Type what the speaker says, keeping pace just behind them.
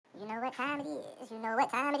what time it is. You know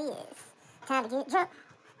what time it is. Time to get drunk,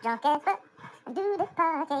 drunk as fuck, and do the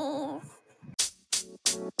podcast.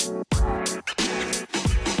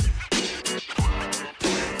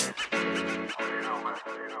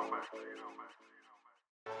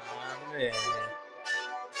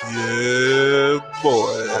 Yeah,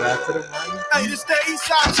 boy. Hey, this that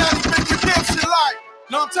Eastside Johnny Big Redemption life.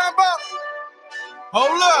 Know what I'm talking about?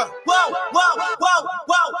 Hold up. Whoa.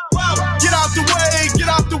 Get out the way, get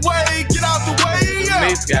out the way, get out the way. Yeah.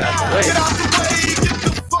 Niggas got out the way. Get out the way, get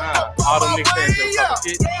the fuck up All out them my niggas way. saying Yeah. some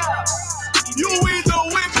shit. You either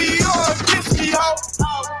with me or against me, ho.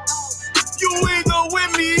 You either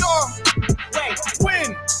with me or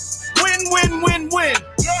win. Win.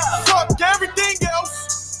 Yeah. Fuck everything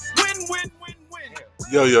else. Win.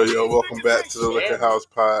 Yo. Welcome back to the Liquor House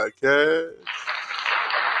Podcast.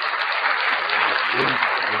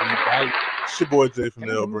 It's your boy Jay from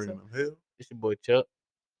Nell bringing them hell. It's your boy Chuck.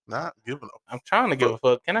 Not giving up. I'm trying to give a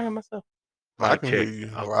fuck. Can I hear myself? I can hear you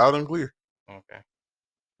loud and clear. Okay.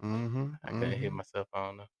 I Mm-hmm. can't hear myself. I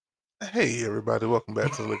don't know. Hey, everybody. Welcome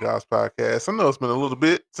back to the Liquor House Podcast. I know it's been a little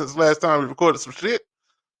bit since the last time we recorded some shit.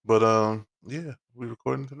 But, yeah, we're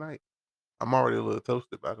recording tonight. I'm already a little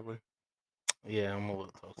toasted, by the way. Yeah, I'm a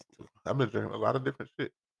little toasted too. I've been drinking a lot of different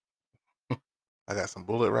shit. I got some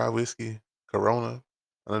Bullet Rye whiskey, Corona.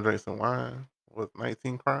 I done drank some wine with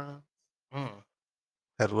 19 Crimes.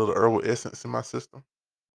 Had a little herbal essence in my system.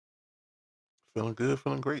 Feeling good,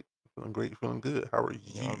 feeling great. Feeling great, feeling good. How are you?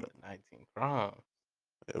 You know, 19 Crimes.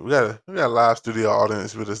 Yeah, we got a live studio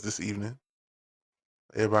audience with us this evening.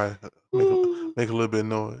 Everybody make a little bit of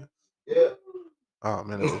noise. Yeah. Oh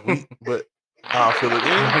man, it was weak, but I'll fill it in.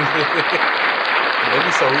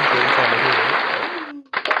 Maybe so we can trying to hear it.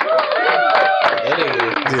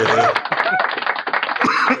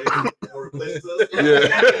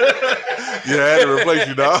 Yeah, I had to replace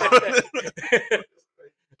you, dog.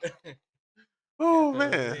 Oh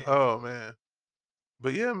man.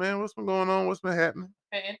 But yeah, man, what's been going on? What's been happening?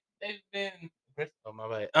 Man, they've been. Oh my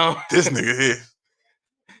bad. This nigga here.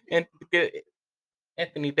 And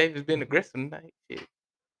Anthony Davis been aggressive tonight. Shit.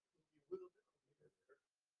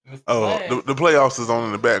 Oh, the playoffs is on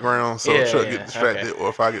in the background, so Yeah, Chuck get distracted, or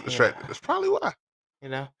if I get distracted, that's probably why. You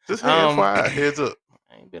know, Just FYI, heads up.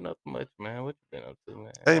 I ain't been up much, man. What you been up to,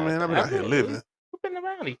 man? Hey, man, I've been out here living. We've been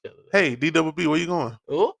around each other. Hey, DWB, where you going?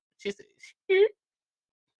 Oh, she said,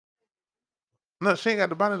 No, she ain't got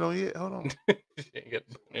the bonnet on yet. Hold on. she ain't got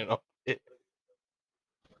the bonnet on.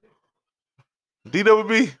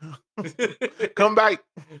 DWB, come back.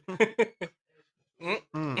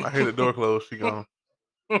 I hear the door close. She gone.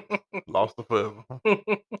 Lost her forever.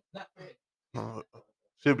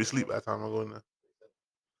 She'll be asleep by the time I go in there.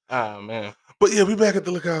 Ah, man. But yeah, we back at the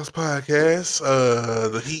Liquor House Podcast.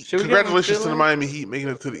 The Heat. Congratulations to the Miami Heat making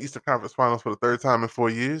it to the Eastern Conference Finals for the third time in 4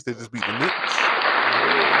 years. They just beat the Knicks.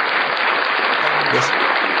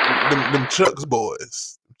 Them Chuck's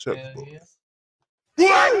boys. Oh.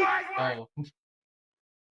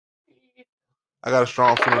 I got a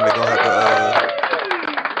strong feeling they're gonna have to.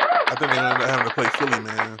 I think they're gonna have to play Philly,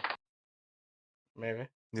 man. Maybe.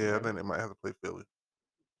 Yeah, I think they might have to play Philly.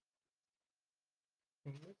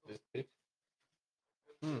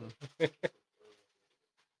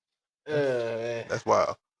 That's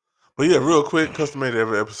wild. But yeah, real quick, customary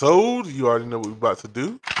every episode. You already know what we're about to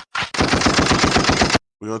do.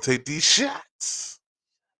 We're gonna take these shots.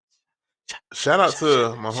 Shout out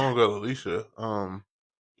to my homegirl Alicia.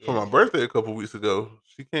 For my birthday a couple weeks ago,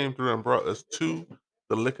 she came through and brought us 2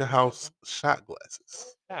 the Liquor House shot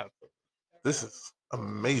glasses. This is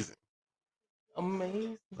amazing.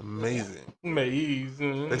 Amazing. They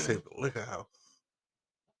say the Liquor House.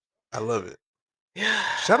 I love it. Yeah.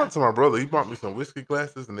 Shout out to my brother. He bought me some whiskey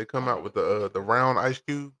glasses, and they come out with the round ice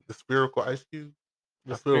cube, the spherical ice cube.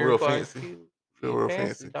 I feel real fancy. Feel real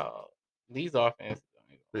fancy. Dog. These are fancy.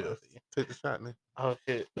 Yeah. Take the shot, man. Oh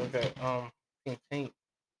shit. Okay. Pink.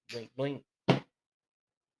 Blink.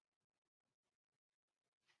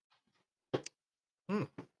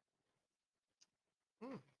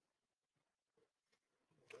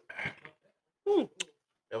 Ooh,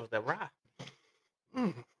 that was that rye.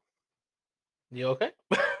 You okay?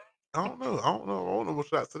 I don't know. I want no more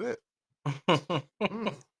shots of that. I'm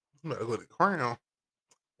about to go to the Crown.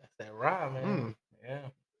 That's that rye, man. Yeah.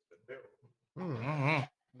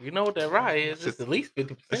 You know what that rye is? It's at least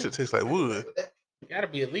 50%. That shit tastes like wood. It gotta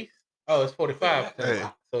be at least. Oh, it's 45%. Hey.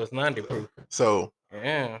 So it's 90 proof. So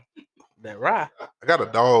yeah, that rye. I got a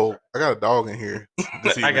dog in here.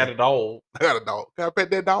 I got a dog. Can I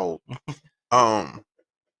pet that dog?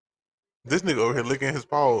 This nigga over here licking his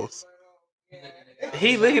paws.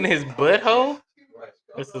 He licking his butthole?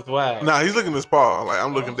 This is wild. Nah, he's looking at his paw. Like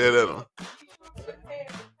I'm looking dead at him.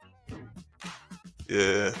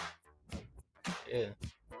 Yeah. Yeah,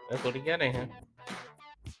 that's what he got in him.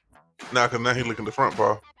 Nah, cause now he looking the front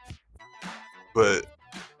paw. But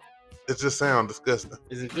it just sounds disgusting.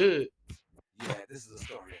 Is it good? Yeah, this is a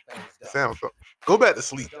story. Sounds so. Go back to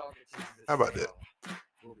sleep. How about that?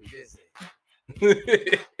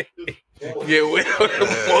 Get with the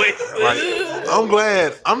voice. Like, I'm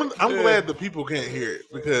glad the people can't hear it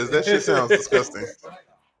because that shit sounds disgusting.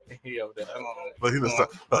 He over there. But he was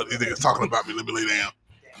these niggas talking about me. Let me lay down.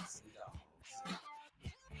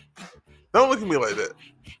 Don't look at me like that.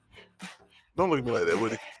 Don't look at me like that,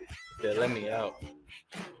 Woody. Yeah, let me out.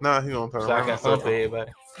 Nah, he gonna turn So I around. can hump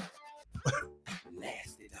everybody.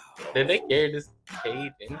 Did they carry this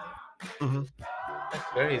cage in? Mm-hmm. That's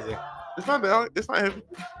crazy. It's not that. It's not heavy.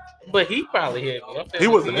 But he probably hit me. He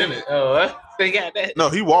wasn't in it. Oh, they got that. No,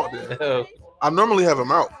 he walked in. Oh. I normally have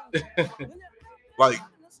him out. Like,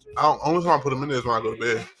 only time I put him in there is when I go to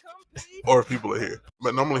bed or if people are here.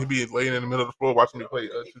 But normally he be laying in the middle of the floor watching me play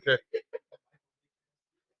 2K.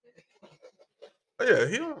 But yeah,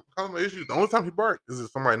 he don't cause no issues. The only time he bark is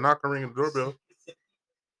if somebody knock and ring the doorbell.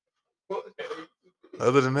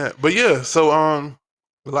 Other than that, but yeah, so a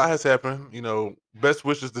lot has happened. You know, best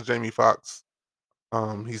wishes to Jamie Foxx.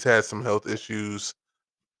 He's had some health issues.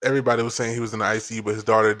 Everybody was saying he was in the ICU, but his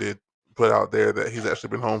daughter did put out there that he's actually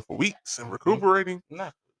been home for weeks and recuperating,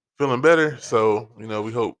 feeling better. So, you know,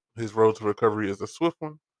 we hope his road to recovery is a swift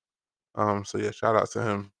one. So yeah, shout out to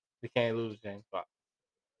him. We can't lose James Fox.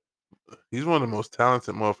 He's one of the most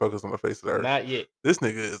talented motherfuckers on the face of the earth. Not yet. This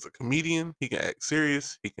nigga is a comedian. He can act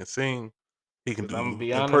serious. He can sing. He can do Honest,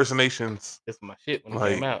 impersonations. it's my shit when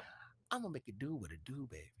it came out. I'm gonna make it do what it do,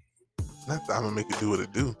 baby. Not that I'm gonna make it do what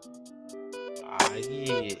it do. Ah,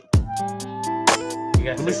 yeah.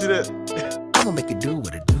 Let me see that. I'm gonna make it do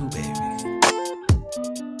what it do, baby.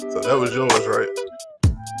 So that was yours, right?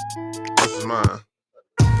 This is mine.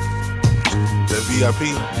 That VIP.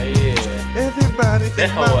 Yeah. Everybody. That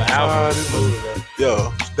whole album is smooth.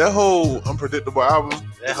 Yo, that whole Unpredictable album.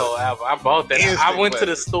 That whole album. I bought that. Instant I went to the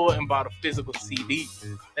classic. store and bought a physical CD.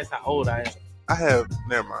 That's how old I am. I have.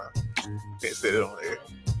 Never mind. Can't say it on air.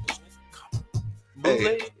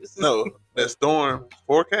 Hey, no, that Storm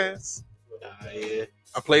Forecast. Yeah.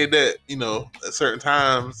 I played that, you know, at certain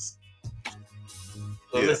times.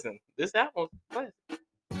 So listen, this album was classic.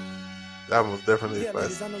 That was definitely a Yeah,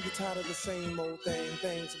 ladies, classic. I know you're tired of the same old thing.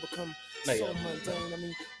 Things have become No, so yeah. mundane. I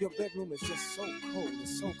mean, your bedroom is just so cold.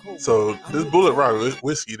 It's so cold. So this Bullet Rock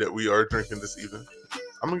whiskey that we are drinking this evening,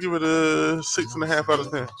 I'm gonna give it a 6.5 out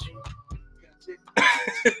of 10.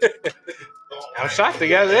 I'm shocked they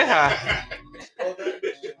got that high.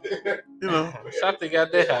 You know, I'm shocked they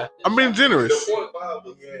got that high. I'm being generous.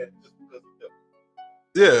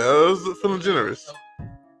 Yeah, I was feeling generous.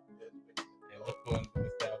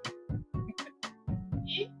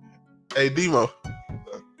 Hey, Demo.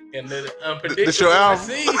 And the unpredictable. This your album?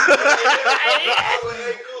 The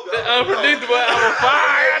unpredictable album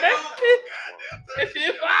fire. That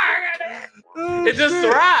shit fire. It just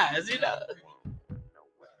thrives, you know.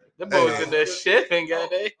 The boys in there chefing,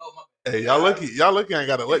 goddamn. Hey, y'all lucky I ain't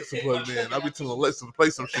got Alexa plugged in. I be telling Alexa to play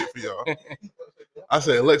some shit for y'all. I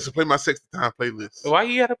say, Alexa, play my sexy time playlist. Why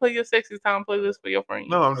you gotta play your sexy time playlist for your friends?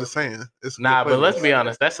 No, I'm just saying. It's a Nah, good but let's playlist. be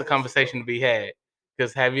honest, that's a conversation to be had.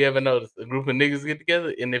 Because have you ever noticed a group of niggas get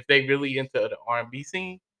together and if they really into the R&B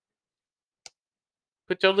scene,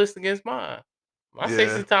 put your list against mine. My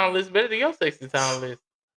sexy time list better than your sexy time list.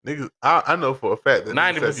 Niggas, I know for a fact that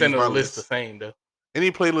 90% of the list the same though. Any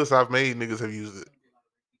playlist I've made, niggas have used it.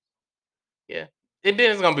 Yeah. And then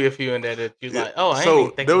there's gonna be a few in there that you're like, oh, I ain't So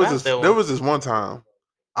even thinking about that one. there was this one time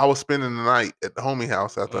I was spending the night at the homie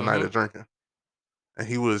house after a night of drinking. And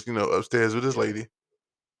he was, you know, upstairs with his lady.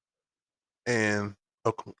 And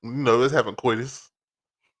you know, was having coitus.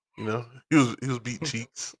 You know, he was beating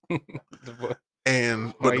cheeks.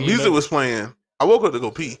 And but the music was playing. I woke up to go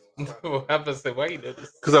pee. I was about to say, why you do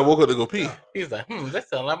this? Because I woke up to go pee. He's like, that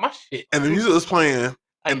sounds like my shit. And the music was playing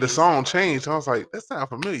and the song changed. I was like, that sounds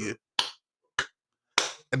familiar.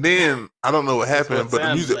 And then I don't know what happened, but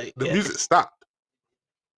the music stopped.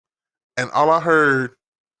 And all I heard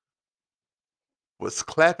was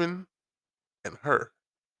clapping and her.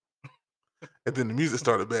 And then the music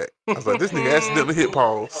started back. I was like, this nigga accidentally hit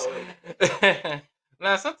pause.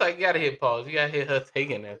 Nah, sometimes you gotta hit pause. You gotta hit her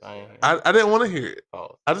taking that thing. I didn't want to hear it.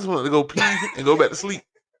 Pause. I just wanted to go pee and go back to sleep.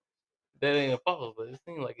 That ain't a pause, but it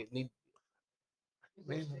seemed like it needs.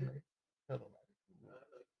 You know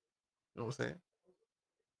what I'm saying?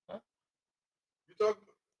 Huh? You talking?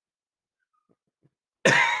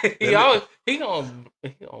 he gonna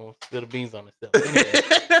spill the beans on himself. Anyway.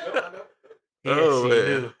 Yes, Oh, he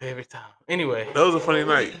man. do every time. Anyway, That was a funny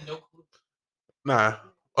night. Nah,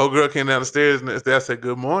 old girl came down the stairs and next day I said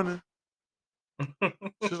good morning.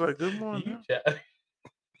 She's like, good morning. You child.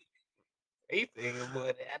 He said good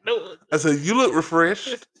morning. I know. I said, you look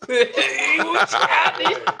refreshed. He was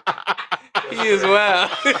childish. He is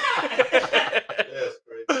wild.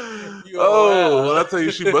 You are Oh, wild. when I tell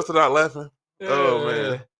you she busted out laughing. Oh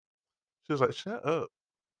man. She was like, shut up.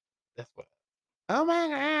 That's wild. Oh my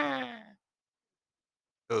God.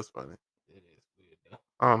 It was funny. It is weird though.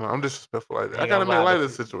 I don't know. I'm disrespectful like that. I Ain't gotta gonna make lie, light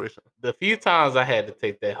of the situation. The few times I had to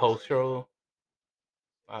take that whole stroll,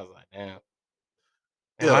 I was like, damn.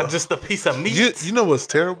 Am I just a piece of meat? You know what's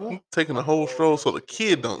terrible? Taking a whole stroll so the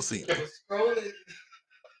kid don't see you.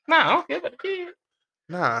 Nah, I don't care about the kid.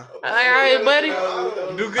 Nah. All right, buddy.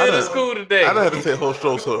 Do good in school today. I done had to take a whole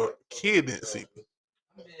stroll so the kid didn't see me.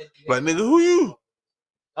 Like, nigga, who you?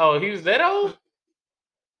 Oh, he was that old?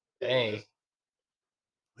 Dang.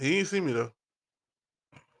 He ain't see me though.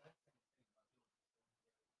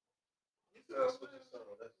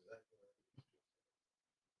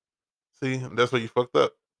 See, that's where you fucked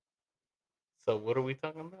up. So what are we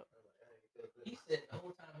talking about? He said the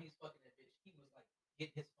whole time he's fucking that bitch, he was like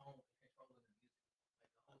getting his phone and controlling the music.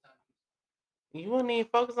 Like the whole time. You wouldn't even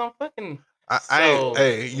focus on fucking.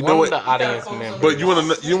 Hey, you know what? The audience member. But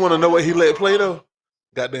you wanna know what he let play though?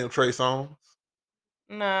 Goddamn Trey Songz.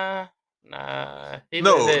 Nah. No.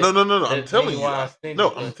 I'm telling you.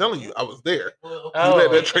 I'm telling you. I was there. He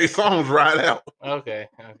let that Trey Songz ride out. Okay.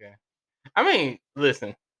 I mean,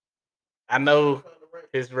 listen. I know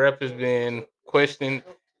his rep has been questioned,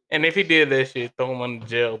 and if he did that shit, throw him in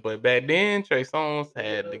jail. But back then, Trey Songz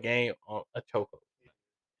had the game on a chokehold.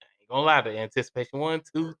 I ain't gonna lie, the anticipation 1,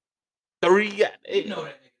 2, 3, goddamn.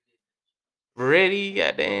 Ready,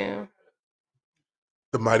 goddamn.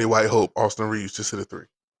 The mighty white hope, Austin Reeves, just hit a 3.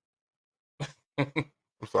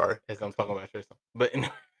 I'm sorry. As I'm talking about Trey Songz, but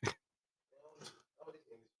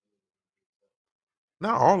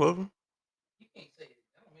not all of them.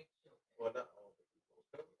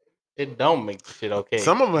 It don't make the shit okay.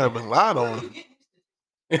 Some of them have been lied on.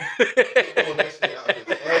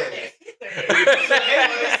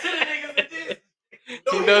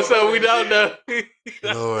 You know something we don't know.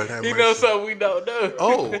 Lord have mercy. You know something we don't know.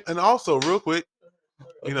 Oh, and also real quick,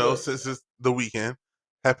 you know, since it's the weekend,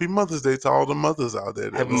 happy Mother's Day to all the mothers out there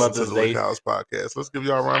that Happy listen Mother's to the Day. Lake House podcast. Let's give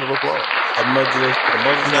y'all a round of applause. Happy Mother's Day to the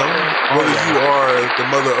mothers out there. Whether you are the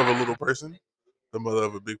mother of a little person, the mother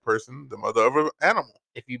of a big person, the mother of an animal.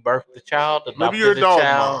 If you birthed a child, adopted maybe you're a dog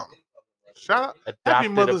child, mom. Shout out. Happy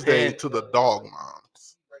adopted Mother's a Day pet. to the dog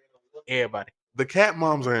moms. Everybody. The cat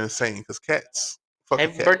moms are insane because cats fuck a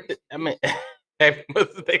Happy cat. birthday. I mean, happy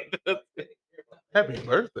Mother's Day. Happy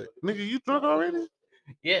birthday. Nigga, you drunk already?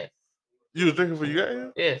 Yes. You was drinking before you got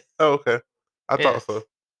here? Yes. Oh, okay. I Yes. thought so.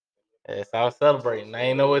 Yes, I was celebrating. I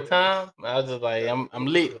ain't know what time. I was just like, I'm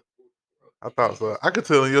lit. I thought so. I could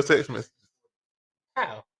tell in your text message.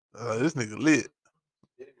 How? This nigga lit.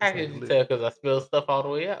 How could you tell? Because I spilled stuff all the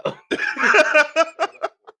way out.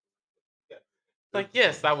 Like,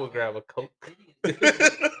 yes, I would grab a Coke.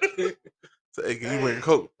 So, hey, can you bring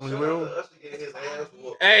Coke when you live?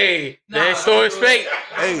 Hey, that's so fake.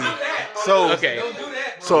 Hey, so Okay.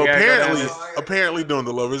 So We gotta go down apparently during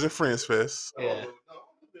the Lovers and Friends Fest, Yeah.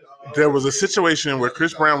 there was a situation where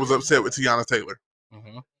Chris Brown was upset with Tiana Taylor.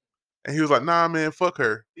 Mm-hmm. And he was like, nah, man, fuck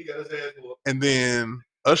her. And then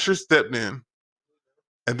Usher stepped in.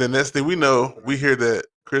 And then next thing we know, we hear that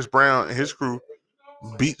Chris Brown and his crew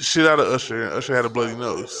beat the shit out of Usher, and Usher had a bloody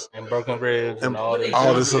nose. And broken ribs and all this.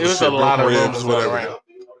 All this other It was shit, a lot of broken rumors ribs, going whatever. around.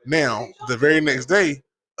 Now, the very next day,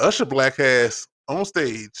 Usher black ass on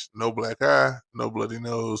stage, no black eye, no bloody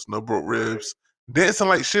nose, no broke ribs, dancing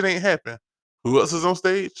like shit ain't happened. Who else is on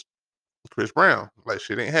stage? Chris Brown, like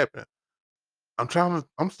shit ain't happened. I'm starting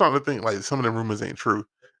to think like some of the rumors ain't true.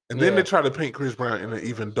 And then they try to paint Chris Brown in an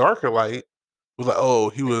even darker light. Was like, oh,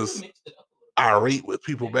 he was irate with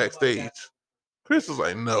people backstage. Chris was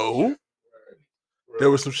like, no. There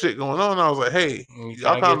was some shit going on. I was like, hey,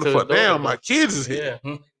 y'all calm the fuck down. My kids is here.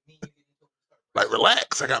 Yeah. Like,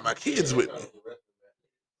 relax. I got my kids with me.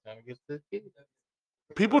 Trying to get to the kids.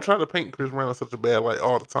 People try to paint Chris Brown in such a bad light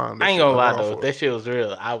all the time. I ain't gonna lie though, if that shit was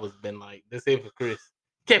real, I was been like, this is for Chris.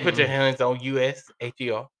 Can't put your hands on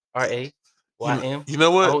USHERAYM. You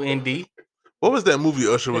know what? OND. What was that movie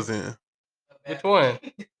Usher was in? Which one?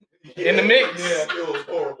 In the mix.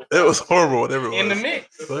 It was horrible, whatever it was. In the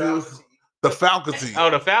mix. So it was the faculty. Oh,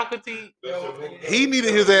 the faculty. He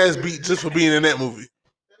needed his ass beat just for being in that movie.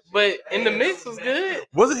 But in the mix was good.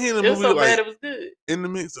 Wasn't he in the It was movie so like bad it was good. in the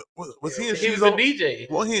mix? Was he in He was She's a On? DJ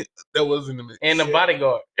Well, that was in the mix. and the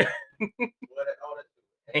bodyguard.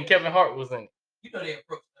 And Kevin Hart was in it. You know they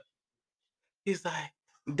approached us. He's like,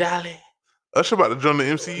 Dolly. Usher about to join the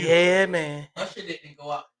MCU. Yeah, man. Usher didn't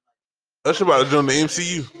go out. Usher about to join the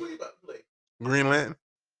MCU. Green Lantern.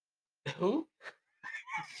 Who?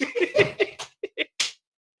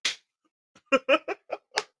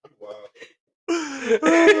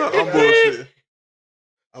 I'm bullshit.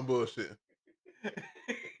 I'm bullshit.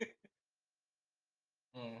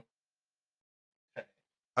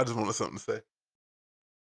 I just wanted something to say.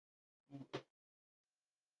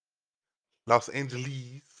 Los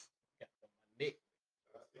Angeles. The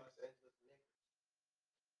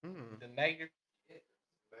nigger.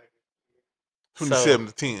 27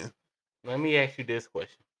 to 10. Let me ask you this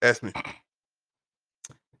question. Ask me.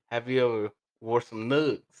 Have you ever wore some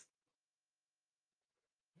nugs?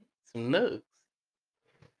 Some nugs.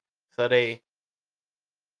 So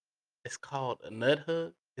it's called a nut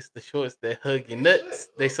hug. It's the shorts that hug your nuts.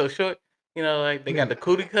 They so short. You know, like they got the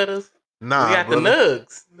cootie cutters. Nah, we got brother. the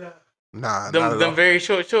nugs. Nah, them very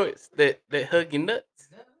short shorts that hug your nuts.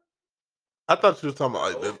 I thought you were talking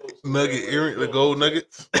about like the nugget earring, the gold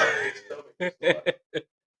nuggets.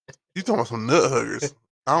 You talking about some nut huggers?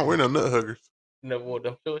 I don't wear no nut huggers. Never wore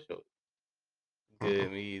them shorts.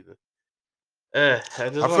 Good, me either. I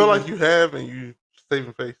feel like you have, and you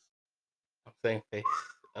saving face. I'm saving face.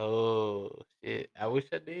 Oh shit! I wish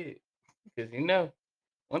I did, because you know,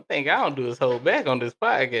 one thing I don't do is hold back on this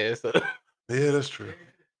podcast. So. Yeah, that's true.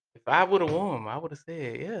 If I would have worn them, I would have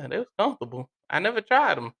said, yeah, they was comfortable. I never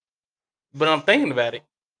tried them, but I'm thinking about it.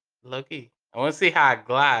 Low-key. I want to see how I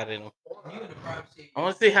glide in them. I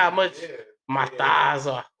want to see how much my thighs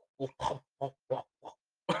are.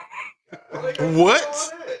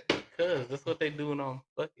 What? Because that's what they doing on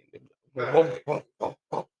fucking.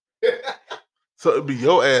 So it'd be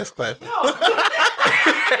your ass clapping.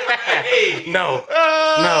 No.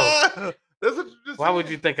 That's what you just Why said. would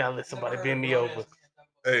you think I let somebody bend me over?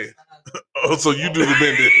 Hey. Oh, so you do the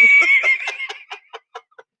bending.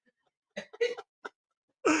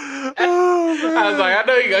 Oh, I was like, I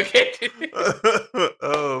know you gonna catch it.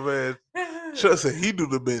 Oh man. Chuck said he do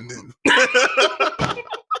the bending.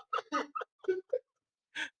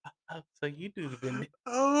 So you do the bending.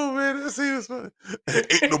 Oh man, that seems funny.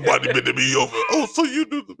 Ain't nobody bending me over. Oh, so you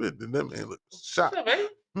do the bending. That man look shocked. What's up,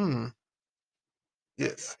 man?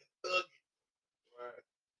 Yes.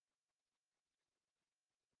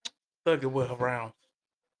 Thug it with her rounds.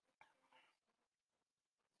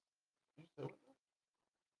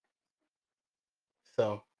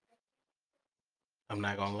 So, I'm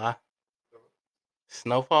not gonna lie.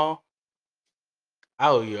 Snowfall, I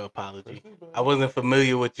owe you an apology. I wasn't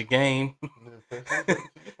familiar with your game.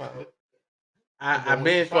 I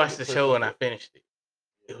binge watched the show and I finished it.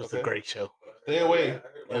 It was a great show. Stay away.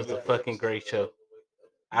 It was a fucking great show.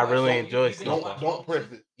 I really enjoyed Snowfall. Don't press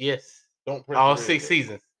it. Yes. Don't press All the red 6 button.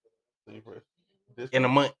 seasons So you press this in a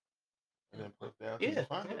one, month. and then press down. Yeah.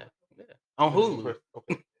 Find it. On And then you Hulu. press-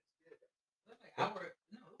 okay.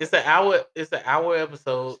 It's an hour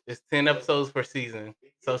episode. It's 10 episodes per season.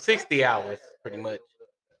 So 60 hours pretty much.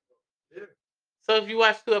 So if you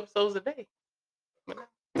watch 2 episodes a day.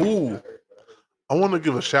 Ooh, I want to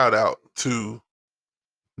give a shout out to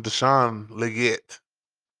Deshaun Leggett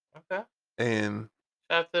Okay. and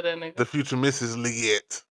Shout out to that nigga. the future Mrs.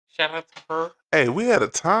 Leggett. Shout out to her. Hey, we had a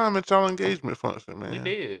time at y'all engagement function, man. We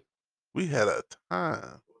did. We had a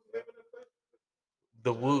time.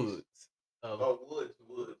 The Woods.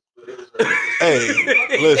 Woods. Hey,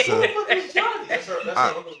 listen.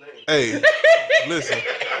 Hey, listen.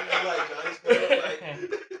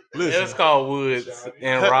 It was called Woods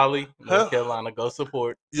in Raleigh, North Carolina. Go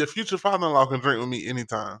support. Your future father-in-law can drink with me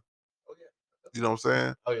anytime. You know what I'm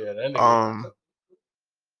saying? Oh yeah, that nigga. Um,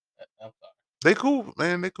 I'm sorry. they cool,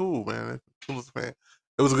 man. They cool, man. They cool as a fan.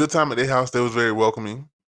 It was a good time at their house. They was very welcoming.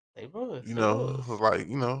 They was. You know, it was like,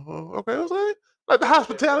 you know, okay, it was like the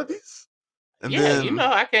hospitalities. And yeah, then, you know,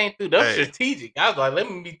 I came through. That was hey. strategic. I was like, let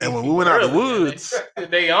me be. And when we went out the woods,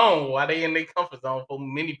 they own while they in their comfort zone for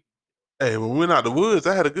many. hey, when we went out the woods,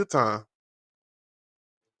 I had a good time.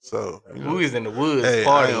 So you know, We was in the woods hey, I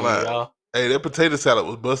partying, ain't lying. y'all. Hey, that potato salad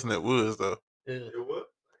was busting at Woods though. Yeah.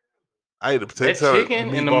 I ate the potato That salad,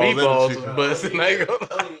 chicken the and the meatballs, meatballs and the was chicken. busting. I ain't gonna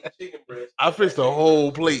lie. I fixed the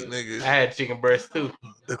whole plate, nigga. I had chicken breasts too.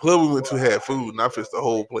 The club we went to had food, and I fixed the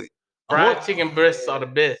whole plate. Fried chicken breasts are the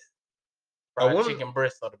best. Fried wanted- chicken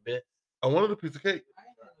breasts are the best. I wanted a piece of cake.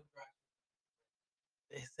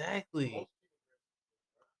 Exactly.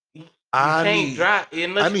 I can't need dry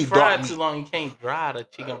unless you need fry dark it too meat. long. You can't dry the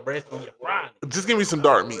chicken breast when you're frying it. Just give me some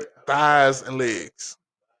dark meat, thighs and legs.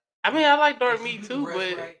 I mean, I like dark meat too,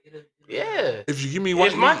 but yeah. If you give me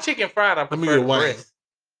white If my meat, chicken fried, I let me prefer get the wing. breast.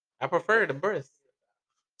 I prefer the breast.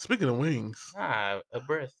 Speaking of wings, Nah, a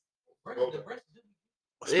breast. The breast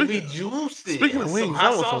do It be speaking, juicy. speaking of Some wings, hot I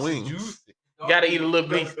want some sauce is wings. juicy. You gotta eat a little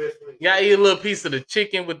piece. You gotta eat a little piece of the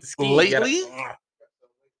chicken with the skin. Lately? You gotta,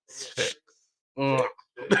 mm.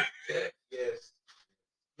 Yes.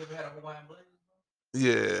 You ever had a Hawaiian blaze?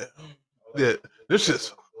 Yeah, yeah. This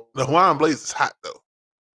is the Hawaiian Blaze is hot though,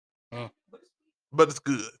 Mm. but it's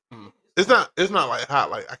good. Mm. It's not like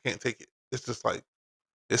hot. Like I can't take it. It's just like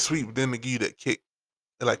it's sweet, but then they give you that kick,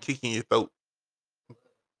 it like kick in your throat.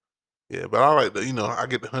 Yeah, but I like the I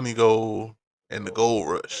get the honey gold and the gold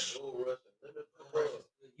rush.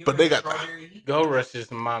 But they got the, Gold Rush just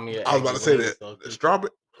remind me of I was about to say that so the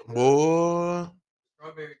strawberry boy.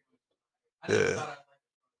 Strawberry. Yeah.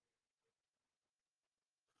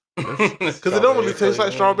 Because it don't really taste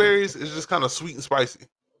like strawberries. It's just kind of sweet and spicy.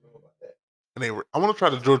 And I want to try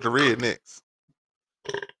the Georgia Red next.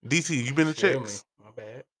 DT, you been to Checks? My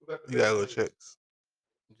bad. You gotta go to Checks.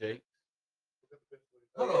 Jake.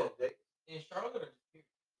 Hold on. In Charlotte or Jake?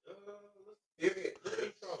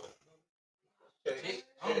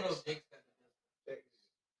 I don't know if Jake's got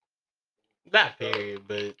Not period,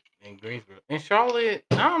 but in Greensboro. In Charlotte,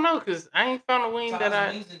 I don't know, because I ain't found a wing that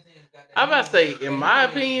I'm about to say, in my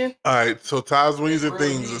opinion. All right, so Ty's Wings and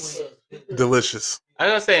Things is delicious. I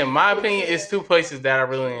gotta say, in my opinion, it's two places that I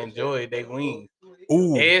really enjoy they wings.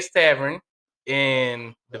 Ooh. Ed's Tavern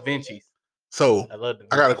and Da Vinci's. So, I love Da Vinci's.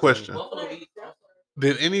 I got a question.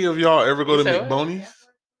 Did any of y'all ever go to McBoney's?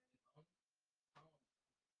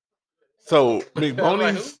 So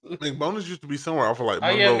McBoney's used to be somewhere off of like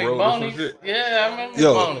Monroe Road or some shit. Yeah, I remember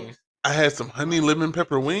McBoney's. I had some honey lemon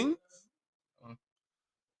pepper wings.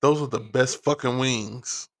 Those are the best fucking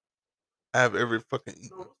wings I've ever fucking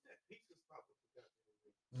eaten.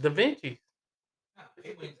 Da Vinci's.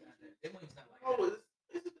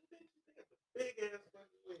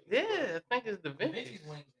 Yeah, I think it's Da Vinci's.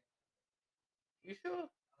 You sure?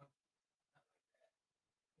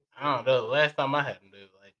 I don't know. Last time I had them, they was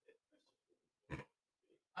like that.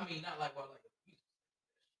 I mean, not like what like.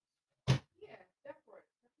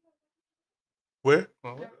 Where?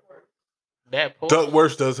 That pork?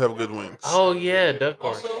 Duckworth does have good wings. Oh yeah,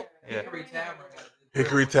 Duckworth. Yeah. Hickory Tavern got.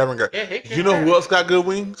 Hickory Tavern got. You know who else got good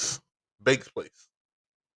wings? Bake's Place.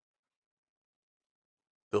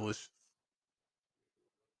 Delicious.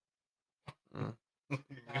 Mm.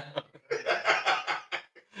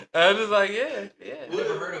 I was just like, yeah.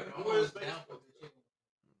 Never heard of it.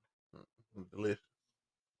 Delicious.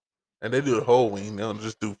 And they do the whole wing. They don't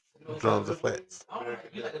just do drums or flats.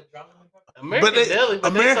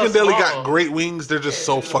 American Deli got great wings. They're just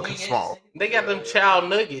so fucking small. They got them chow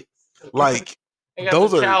nuggets. Like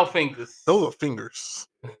those are chow fingers. Those are fingers.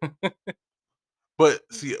 But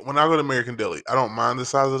see, when I go to American Deli, I don't mind the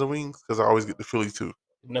size of the wings because I always get the Philly too.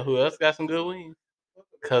 You know who else got some good wings?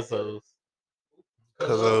 Cuzzo's.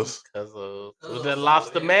 With that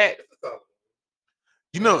lobster mac.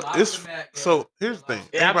 You know, it's so. Here's the thing.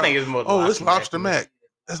 Yeah, I think it's more. It's lobster mac.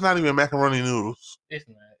 It's not even macaroni noodles. It's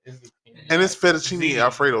not. And it's fettuccine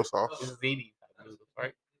Alfredo sauce. It's ziti noodles,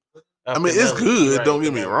 right? I mean, it's good. Right, don't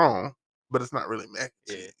get me wrong, but it's not really mac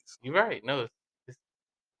and cheese. You're right. No, it's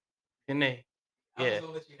in there. Yeah.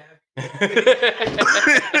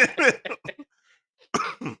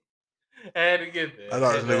 I had to get there. I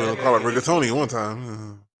thought this nigga gonna call it rigatoni one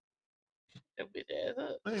time. That bitch ass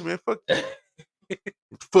up. Hey man, fuck you.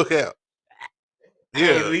 Fuck out.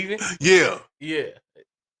 Yeah. You leaving? Yeah. Yeah.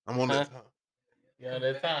 I'm on that time. Yeah,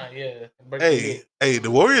 that time, yeah. Hey,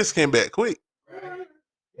 the Warriors came back quick.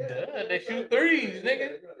 Duh, they shoot threes,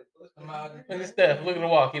 nigga. Look at Steph. Look at the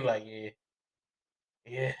walk. He like,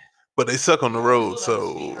 yeah. But they suck on the road,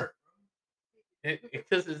 so.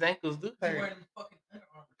 Because his ankles do hurt.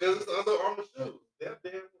 Because it's Under Armour shoes.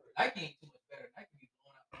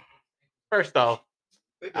 First off,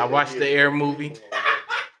 I watched the Air movie.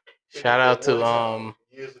 Shout out to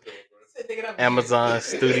Amazon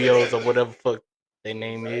Studios or whatever fuck their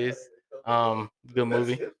name is. Good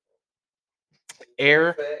movie.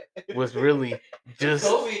 Air was really just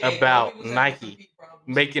about Nike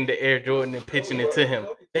making the Air Jordan and pitching it to him.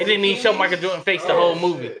 They didn't even show Michael Jordan face the whole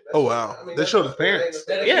movie. Oh wow! They showed his parents.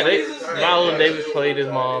 Yeah, Viola Davis played his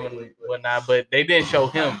mom and whatnot, but they didn't show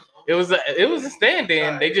him. It was a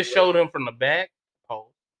stand-in. They just showed him from the back. Pause.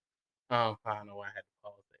 I don't know why I had to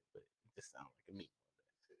pause that, but it just sounded like a me.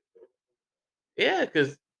 Yeah,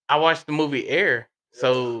 because I watched the movie Air,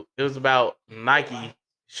 so it was about Nike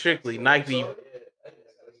strictly Nike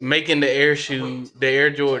making the Air shoe, the Air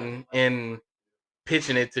Jordan, and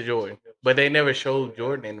pitching it to Jordan. But they never showed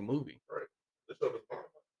Jordan in the movie.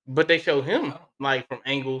 But they showed him like from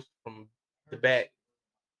angles from the back,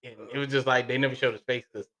 and it was just like they never showed his face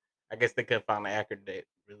because I guess they couldn't find an actor that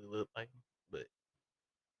really looked like him. But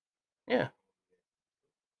yeah,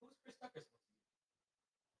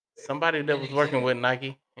 somebody that was working with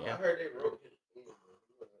Nike. Yeah.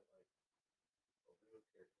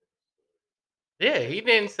 Yeah, he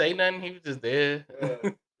didn't say nothing. He was just there.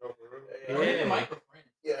 Yeah. Mike was like,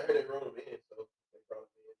 yo,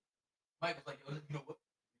 you know what?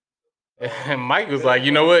 And Mike was like,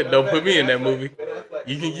 you know what? Don't put me in that movie.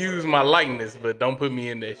 You can use my likeness, but don't put me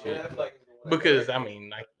in that shit. Because I mean,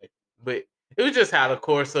 Nike. But it was just how the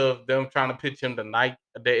course of them trying to pitch him the Nike,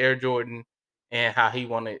 the Air Jordan, and how he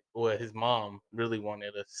wanted, well, his mom really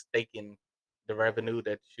wanted a stake in the revenue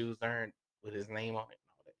that the shoes earned with his name on it. And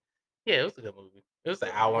all that. Yeah, it was a good movie. It was an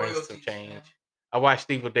hour and some change. I watched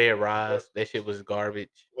Evil Dead Rise. That shit was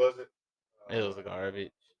garbage. Was it? It was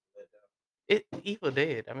garbage. Evil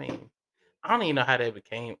Dead. I mean, I don't even know how that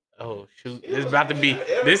became. Oh shoot! This is about to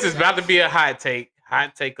be a hot take.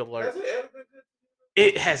 Hot take alert.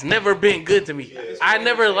 It has never been good to me. I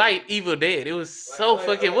never liked Evil Dead. It was so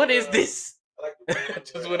fucking. What is this?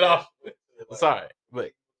 Just went off. I'm sorry,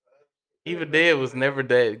 but Evil Dead was never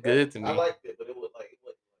that good to me. I liked it, but it was like.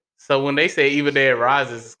 So when they say Evil Dead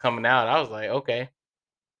Rises is coming out, I was like, okay.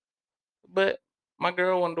 But my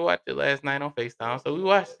girl wanted to watch it last night on FaceTime, so we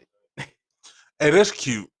watched it. Hey, that's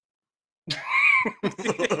cute.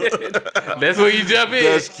 That's where you jump in.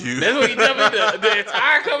 That's cute. That's where you jump in the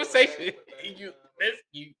entire conversation. That's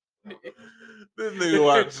cute. This nigga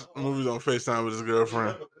watch movies on FaceTime with his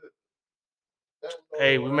girlfriend.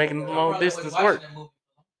 Hey, we're making the long distance work.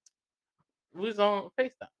 We was on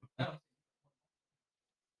FaceTime.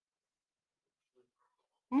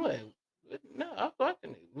 What? No, I was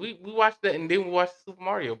watching it. We watched that and then we watched Super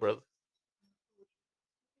Mario Brothers.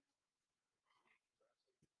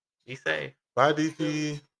 Be safe. Bye,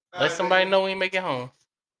 DT. Let somebody know when you make it home.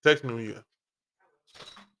 Text me when you.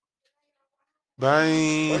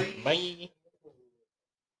 Bye. Bye.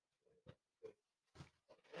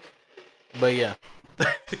 But yeah.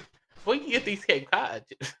 Where you get these Cape Cod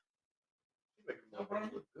chips?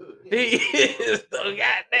 He is so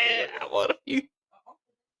goddamn. I want a few.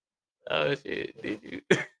 Oh shit, did you?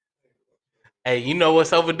 Hey, you know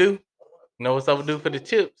what's overdue? You know what's overdue for the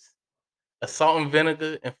chips? A salt and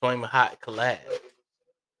vinegar and flaming hot collab.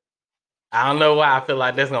 I don't know why I feel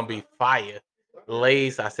like that's gonna be fire.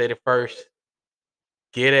 Lace, I said it first.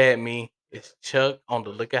 Get at me. It's Chuck on the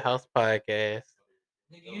Liquor House podcast.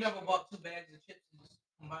 Nigga, you never bought 2 bags of chips and just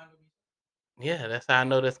combined them? Yeah, that's how I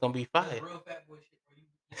know that's gonna be fire. That's real fat boy shit.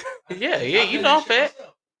 Yeah, you know I'm fat.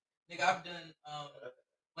 Myself. Nigga, I've done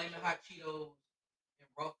flaming hot Cheetos and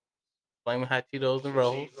Ruffles. Flaming hot Cheetos and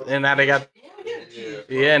rolls. And now they got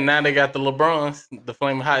Yeah, now they got the LeBrons, the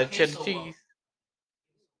flaming hot cheddar cheese.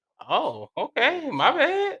 Oh, okay. My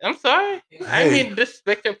bad. I'm sorry. I Hey, didn't mean to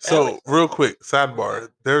disrespect your So, palate. real quick, sidebar.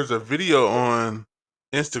 There's a video on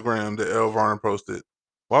Instagram that Elle Varner posted.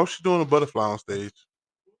 Why was she doing a butterfly on stage?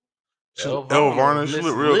 Elle Varner, she Miss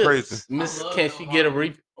looked real Lips. crazy. Miss, can she get a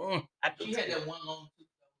re? She had that one long tooth.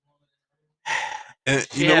 And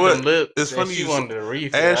She you know had what? them lips. It's funny She you wanted a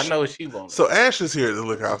refill. Ash- I know what she wanted. So Ash is here at the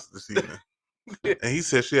Liquor House this evening, and he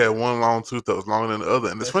said she had one long tooth that was longer than the other.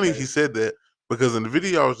 And it's That's funny crazy. he said that because in the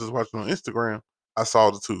video I was just watching on Instagram, I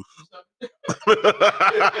saw the tooth.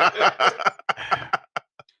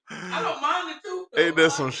 I don't mind the tooth. Though. Ain't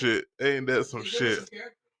that some shit? Ain't that some They give shit? us some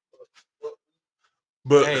character.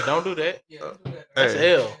 But Hey, don't do that. Yeah, don't do that. That's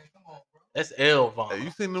Hey. L. Come on, bro. That's L Vaughn. hey, you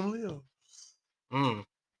seen them Leos? Mm.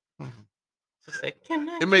 Mhm. She said, "Can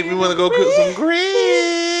I It make me get want to a go cook some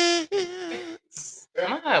green?" grits.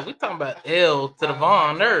 Nah, we talking about L to the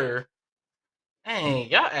Vonner. Dang,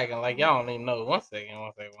 y'all acting like y'all don't even know. One second.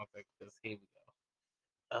 Cause here we go.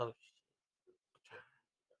 Oh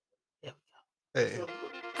shit. There we go. Hey,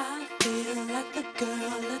 I feel like the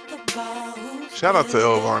girl at the bar who's shout out to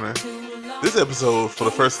Elle been Varner. too long. This episode for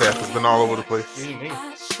the first half has been all over the place, Excuse me.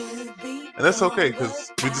 I should be and that's okay gone,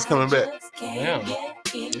 because but we just coming back. I just can't Yeah. get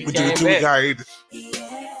We We enough. took a came 2 week back. hiatus.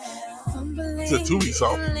 Yeah. Took 2 weeks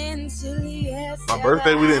off. My My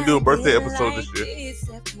birthday, we didn't do a birthday episode this year,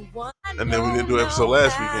 and then we didn't do an episode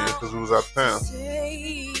last weekend because we was out of town.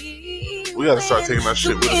 We gotta start taking our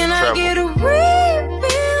shit with us and travel.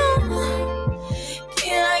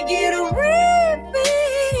 Can I get a refill?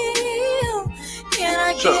 Can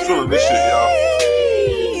I Chuck get feeling a this shit, y'all. refill?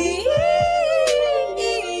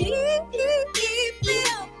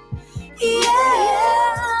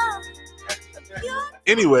 Yeah.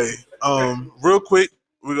 Anyway, real quick,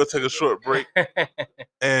 we're gonna take a short break,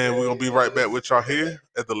 and we're gonna be right back with y'all here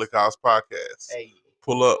at the Liquor House Podcast. Hey.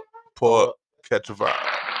 Pull up, pull up, catch a vibe. Nah,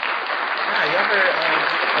 y'all heard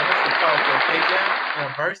what's called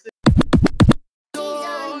Fantasia Versus?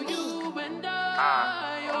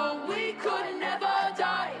 We could never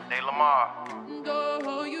die. They Lamar.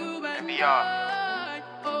 NPR.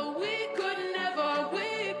 Oh, we could never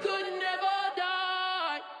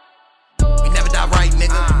die. We never die right,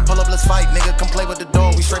 nigga. Pull up, let's fight, nigga. Come play with the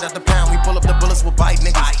door. We straight out the pound. We pull up the bullets, we'll bite,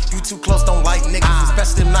 niggas. You too close, don't like niggas.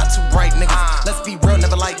 Especially them not too bright, niggas. Let's be real,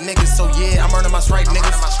 never like niggas. So yeah, I'm earning my stripe,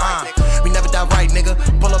 niggas. We never die right, nigga.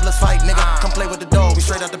 Pull up, let's fight, nigga. Come play with the door. We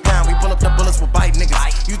straight out the pound. We pull up the bullets, we'll bite,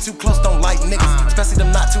 niggas. You too close, don't like niggas. Especially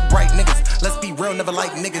them not too bright, niggas. Let's be real, never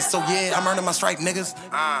like niggas. So yeah, I'm earning my stripe, niggas.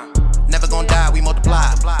 Never gonna die, we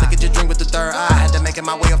multiply. Look at your drink with the third eye. Had to make it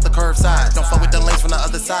my way off the curb side. Don't fuck with the links from the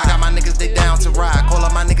other side. Got my niggas, they down to ride. Call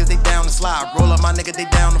up my niggas, they down to slide. Roll up my nigga, they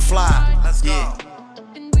down to fly. Yeah.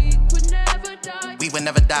 We would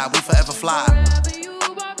never die, we forever fly.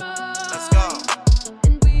 Let's go.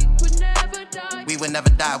 We would never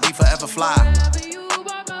die, we forever fly.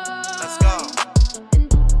 Let's go.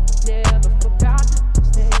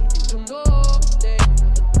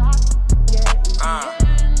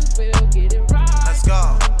 Let's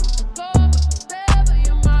go.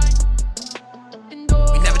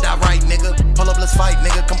 We never die right, nigga. Pull up, let's fight,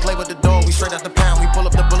 nigga. Come play with the door. We straight out the pound. We pull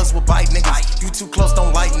up the bullets, we'll bite, niggas. You too close,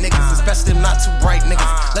 don't like niggas. Especially them not too bright,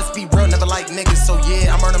 niggas. Let's be real, never like niggas. So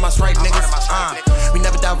yeah, I'm earning my stripe, niggas. We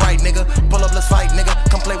never die right, nigga. Pull up, let's fight, nigga.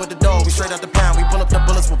 Come play with the door. We straight out the pound. We pull up the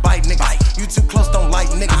bullets, we'll bite, niggas. You too close, don't like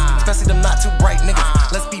niggas. Especially them not too bright,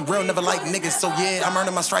 niggas. Let's be real, never like niggas. So yeah, I'm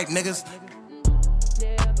earning my stripe, niggas.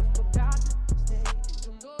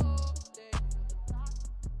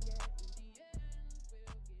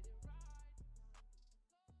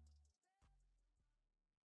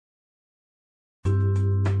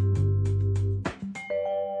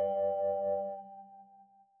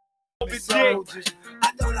 Soldiers.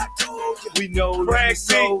 I thought I told you. We know Craig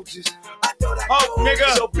soldiers. I thought I told you.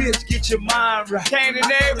 Nigga. So bitch, get your mind right. Cain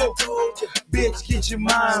and Abel. Bitch, get your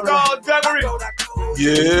mind right. Duggery.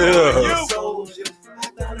 Yeah. Soldiers.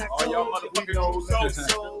 All y'all motherfuckers know soldiers.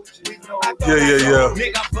 Yeah.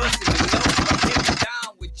 Nigga, I'm busting the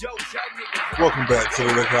down with Joe. Welcome back to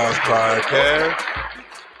the Liquor House Podcast.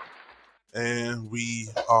 And we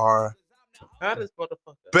are How this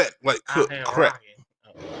motherfucker? back like cooked Out crack. rocking.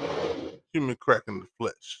 Human crack in the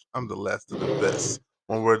flesh. I'm the last of the best.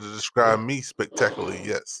 One word to describe me, spectacularly,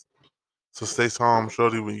 yes. So stay calm,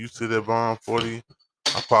 shorty. When you see that bomb 40,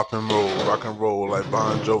 I pop and roll, rock and roll like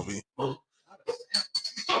Bon Jovi. Move.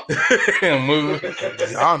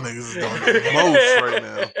 Y'all niggas is doing the most right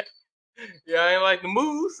now. Y'all ain't like the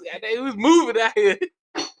moves. They was moving out here.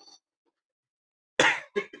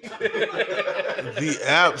 The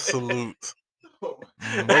absolute most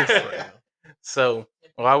right now. So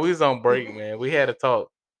while we was on break, man, we had a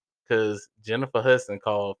talk because Jennifer Hudson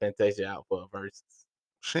called Fantasia out for a versus.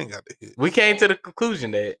 She ain't got the hit. We came to the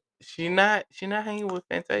conclusion that she not hanging with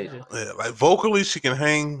Fantasia. Yeah, like vocally she can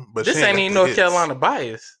hang, but This she ain't got even the North hits. Carolina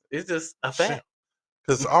bias. It's just a fact.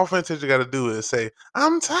 Because all Fantasia got to do is say,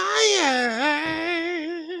 I'm tired.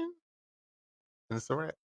 And it's a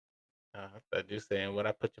wrap. I thought you saying what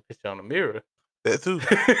I put your picture on the mirror. That too.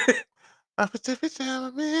 I put your picture on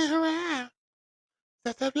the mirror.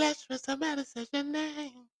 That's a blush when somebody says your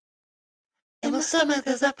name. In my stomach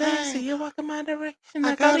there's a pain. You walk in my direction.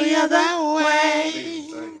 I go the other way.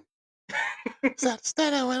 So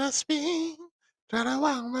steady when I speak. Try to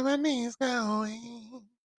walk where my knees going.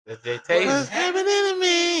 That's Jay What's Taylor. happening to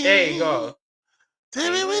me? There you go.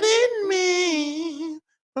 Tell me what it means.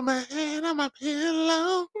 Put my head on my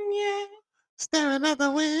pillow. Yeah. Staring out the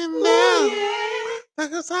window. Ooh, yeah.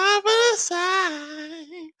 Like it's off on the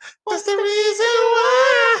side. That's the reason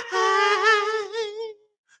why.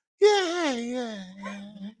 Yeah.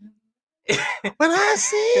 When I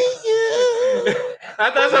see you. I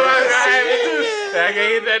thought somebody was gonna have it too. I can't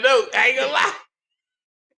hit that note. I ain't gonna lie.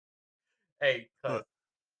 Hey, cuz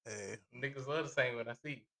Hey, niggas love to sing when I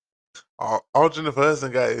see you. all Jennifer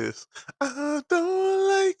Hudson got is, I don't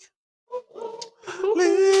like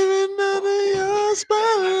living under your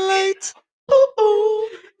spotlight.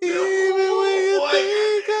 Even when you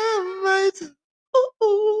think I'm right.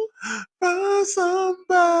 Find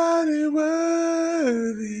somebody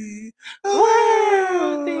worthy.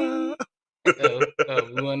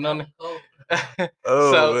 We went on it.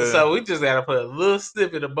 Oh, so we just gotta put a little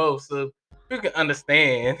snippet of both so we can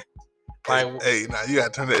understand. Like, hey, now you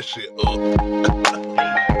gotta turn that shit up.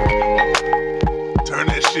 Turn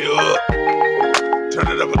that shit up. Turn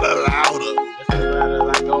it up a little louder. That's as loud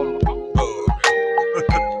as I go on my phone. Oh,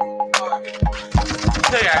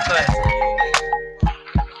 Check out classic.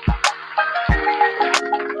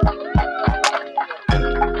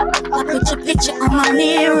 I put your picture on my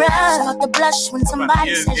mirror. Start to blush when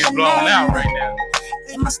somebody Ears says get your blown out name. right now.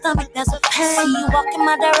 In my stomach there's a pain. You walk in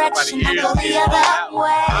my direction, I go the other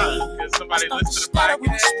way. Cause I somebody start to listen to the stutter when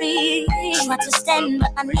you podcast. speak. Try to stand,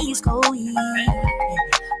 but my knees go weak.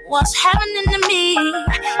 What's happening to me?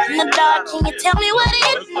 In the dark, can you tell me what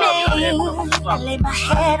it means? I lay my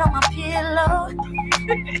head on my pillow,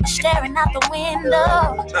 staring out the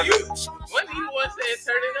window. What do you want to say?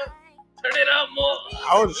 Turn it up. Turn it up more.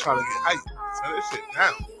 I was just trying to get hype. Turn that shit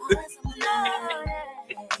down.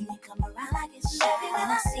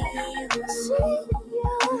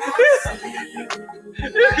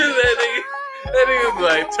 That nigga's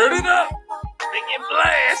like, turn it up. Make it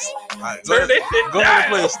blast. All right, Turn that shit go ahead and down.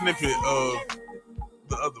 play a snippet of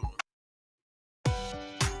the other one.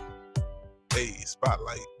 Hey,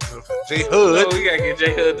 Spotlight. J No, Hood. we gotta get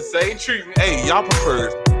J Hood the same treatment. Hey, y'all prefer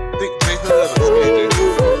Thick J Hood or Skinny J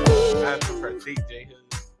Hood? I prefer Thick J Hood.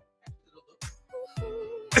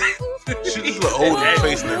 She just look old in the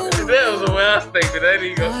face now. That was the way I was thinking. That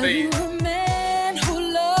ain't gonna say it. A man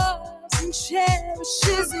who loves and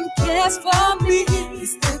cherishes and cares for me.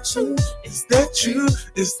 Is that you? Is that you?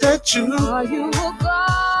 Is that you? Are you a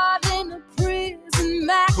god in a prison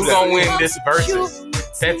max? Who gonna win this versus?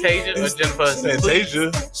 Fantasia or Jennifer?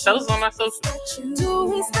 Fantasia. Tell us on our social. Do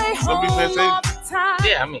we stay It's gonna be home Fantasia. all the time?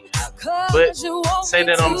 Yeah, I mean, but say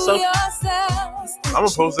that on the social. I'm gonna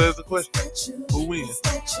post that as a question. Who wins?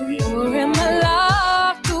 You're in my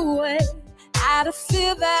locked away. Out of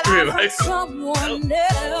fear that Scream I'm like someone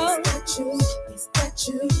else.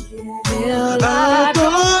 I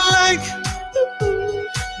don't like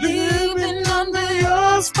Living under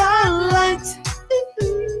your spotlight.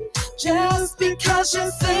 Just because you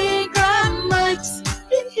think I might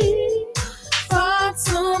find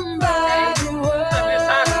somebody worse. It's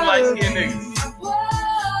time for light skinned niggas.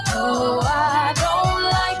 Oh, I don't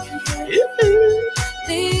like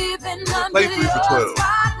living under Play 3 for your 12.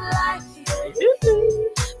 spotlight.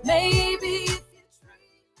 Maybe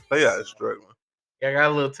They are struggling. Yeah, I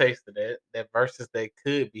got a little taste of that. That versus that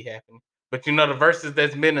could be happening. But you know the versus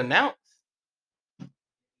that's been announced?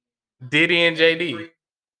 Diddy and JD.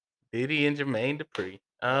 Diddy and Jermaine Dupri.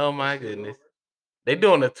 Oh my goodness. They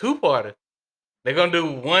doing a 2-parter. They're gonna do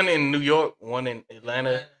one in New York, one in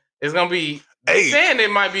Atlanta. It's gonna be Hey, saying it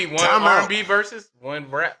might be one time out. R&B versus, one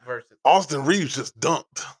rap versus. Austin Reeves just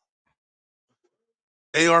dunked.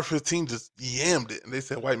 AR-15 just yammed it, and they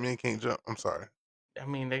said white men can't jump. I'm sorry. I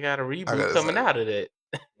mean, they got a gotta reboot coming say. out of that.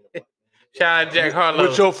 Shout out Jack Harlow.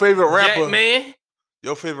 What's your favorite rapper? Jack, man,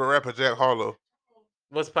 Your favorite rapper, Jack Harlow.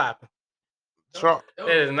 what's popping? Chuck. That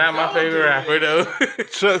is not my favorite rapper though.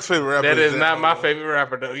 Chuck's favorite rapper That is Jack not my Harlow. favorite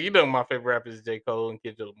rapper though. You know my favorite rapper is J. Cole and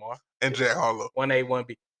Kendrick Lamar. And Jack Harlow. 1A,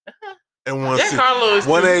 1B. And 1C. Jack Harlow is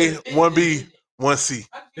 1A, 1B, 1C.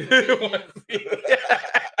 1C.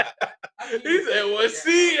 He said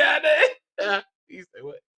 1C out there. He said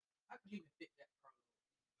what?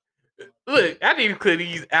 Look, I need to clear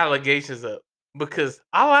these allegations up because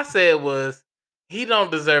all I said was he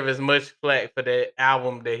don't deserve as much flack for that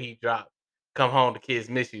album that he dropped. Come Home, the Kids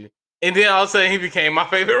Miss You. And then all of a sudden he became my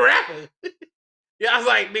favorite rapper. Yeah, I was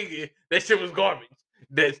like, nigga, that shit was garbage.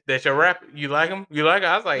 That's your rapper. You like him? You like it?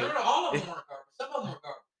 I was like, No, all of them weren't garbage. Some of them were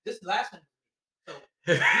garbage. This last one.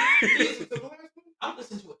 So I'm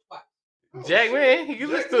listening to it twice. Jack, man, you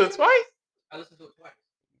listen to it twice? I listened to it twice.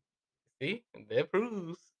 See, that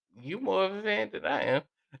proves you more of a fan than I am.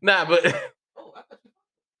 Nah, but Oh, I thought you.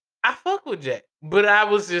 I fuck with Jack. But I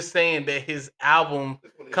was just saying that his album,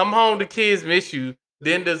 Come Home, the Kids Miss You,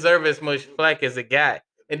 didn't deserve as much flack as it got.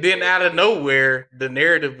 And then out of nowhere, the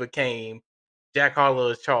narrative became Jack Harlow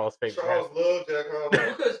is Charles' favorite rapper. love Jack Harlow.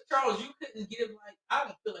 Because Charles, you couldn't give like I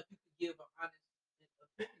don't feel like you could give an honest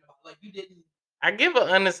opinion about like you didn't. I give an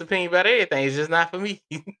honest opinion about everything. It's just not for me.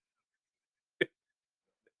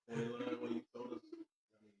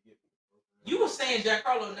 You were saying Jack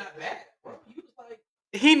Harlow not bad, bro. You was like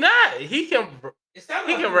He not. He can it sounded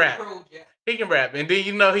He like can you were rap. pro Jack. he can rap. And then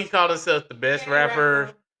you know he called himself the best Can't rap, rapper.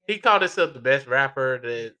 bro. He called himself the best rapper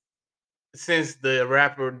that since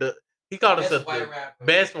he called Best himself white the rapper.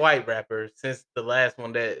 best white rapper since the last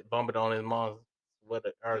one that bumped on his mom's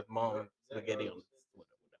spaghetti on.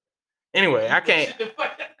 Anyway, I can't.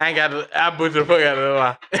 I ain't got to. I butchered the fuck out of the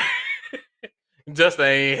lie. Justin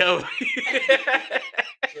ain't help me.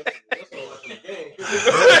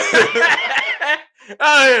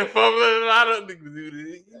 I ain't fumbling. I don't think.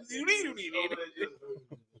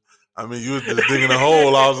 I mean, you was just digging a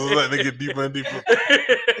hole. I was just letting it get deeper and deeper. Help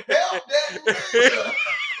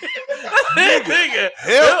that Nigga,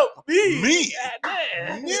 help me.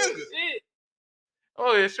 Goddamn. Nigga. Shit.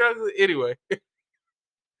 Oh, yeah, struggling. Anyway.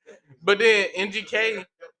 But then NGK,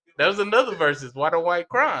 that was another versus White or White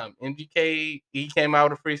Crime. NGK, he came out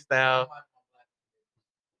with a freestyle.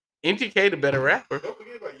 NGK, the better rapper.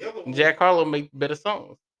 Jack Harlow make better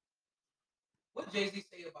songs. What Jay-Z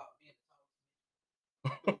say about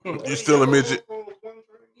being You still a midget?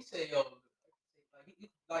 He said, yo,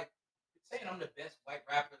 like saying I'm the best white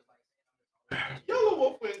rapper. Like, Yellow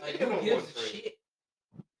Wolf like who gives a shit?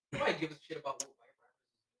 Nobody gives a shit about what white rappers.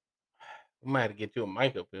 We might have to get you a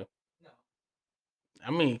mic up here. No.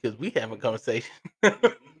 I mean, because we having a conversation.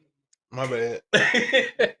 My bad.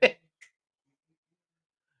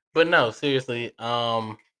 But no, seriously,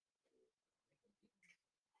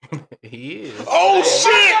 he is. Oh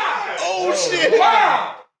shit! Oh shit!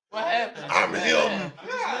 Wow! What happened? I'm him.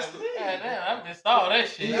 Goddamn, I missed all that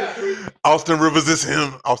shit. Austin Rivers is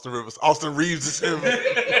him. Austin Rivers. Austin Reeves is him.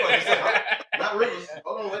 Not Rivers.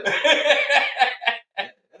 Hold on, wait.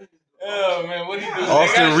 Oh man, what do you do?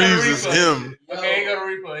 Austin Reeves is him. Okay, ain't gonna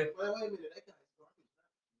replay. Wait a minute.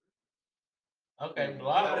 Okay,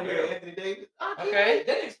 block. Anthony Davis. Okay.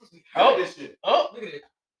 That nigga's supposed to be Oh, This shit. oh, Look at it.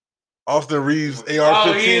 Austin Reeves, oh, he is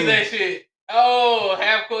AR-15. that shit. Oh,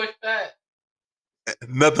 half court shot.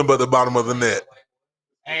 Nothing but the bottom of the net.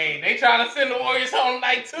 Hey, they trying to send the Warriors home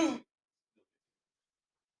tonight too.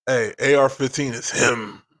 Hey, AR-15 is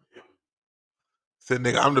him. Said,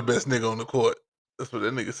 nigga, I'm the best nigga on the court. That's what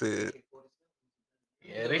that nigga said.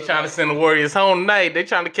 Yeah, they trying to send the Warriors home tonight. They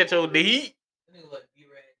trying to catch over the Heat. That nigga like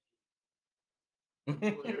B-Rad.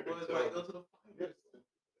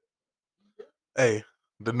 Hey,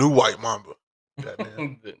 the new white mamba.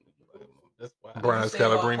 Goddamn. That's why. Brian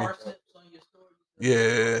Scalabrine. Parsnips on your story?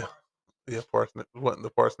 Yeah. Yeah, parsnips. What the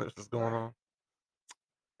parsnips is going on?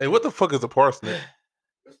 Hey, what the fuck is a parsnip?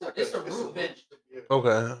 It's a root vegetable.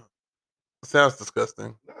 Okay. Sounds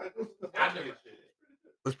disgusting. I never.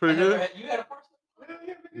 It's pretty good. You had a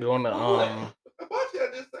parsnip? You wanna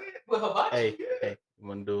With hibachi? hey, you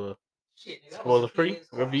wanna do a Shit, nigga, that was spoiler free kids.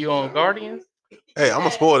 review on Guardians? Hey, I'm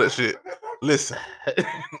gonna spoil that shit. Listen,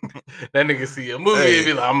 That nigga see a movie Hey. and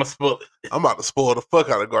be like, I'm gonna spoil it. I'm about to spoil the fuck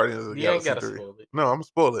out of Guardians of the You ain't Galaxy gotta 3. spoil it. No, I'm gonna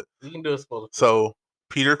spoil it. You can do a spoiler free. So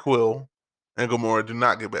Peter Quill and Gamora do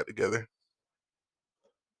not get back together.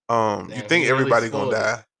 You Damn, think you really everybody spoiled gonna it.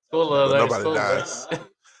 die? Spoiler but alert, nobody spoiler dies. alert.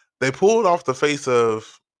 They pulled off the face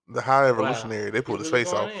of the High Wow. Evolutionary. They pulled He's his really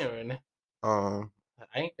face going off. in right now.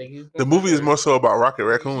 I ain't think he's The movie is more so about Rocket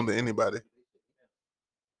Raccoon than anybody.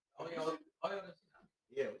 Oh,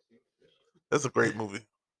 yeah. That's a great movie.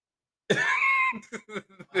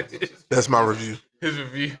 That's my review. His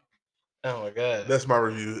review. Oh my god. That's my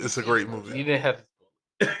review. It's a great You movie. didn't have to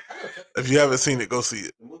spoil If you haven't seen it, go see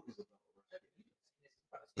it.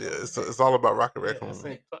 Yeah, it's all about Rocket it. Yeah, I Raccoon.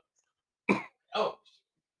 seen Oh.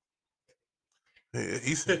 Yeah,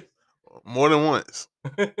 he's more than once.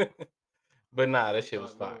 But nah, that shit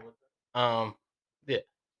was fire. Yeah.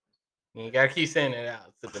 You gotta keep saying it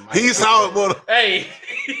out. To the mic. He saw it, brother. Hey,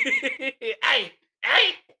 hey.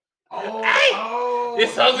 Oh,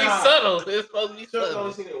 It's supposed to be subtle. It's supposed to be Chuck subtle.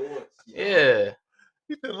 only seen it once. Yeah.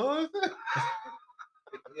 He said, "Lord,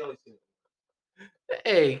 He only seen it.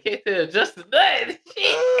 Hey, can't tell Justin that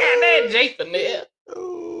shit. God damn, Jason there.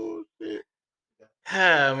 oh shit.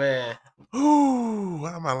 Ah man. Ooh,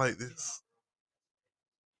 why am I like this?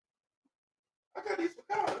 I got these for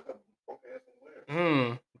college.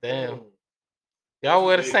 Damn. Y'all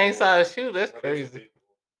wear the same size shoe. That's crazy.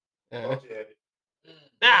 Yeah.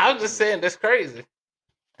 Nah, I was just saying that's crazy.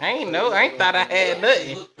 I ain't know. I ain't thought I had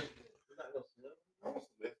nothing.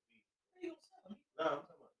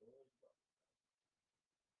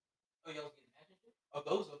 Oh,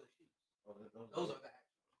 those are the shoes. Those are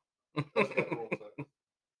the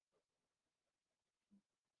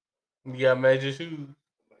You got magic shoes.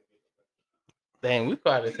 Dang, we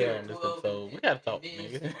probably here on this episode. We gotta talk,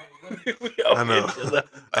 nigga.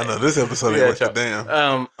 I know. This episode ain't worth a damn.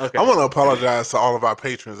 Okay. I want to apologize to all of our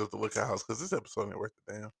patrons of the Lookout House because this episode ain't worth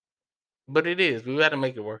a damn. But it is. We gotta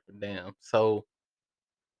make it work for damn. So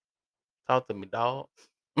talk to me, dog.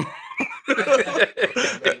 As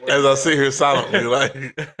I sit here silently, like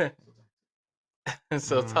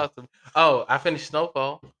So talk to me. Oh, I finished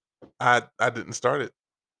Snowfall. I didn't start it.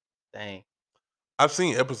 Dang. I've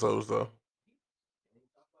seen episodes though.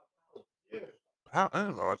 I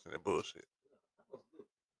ain't watching that bullshit.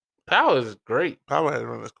 Power is great. Power had to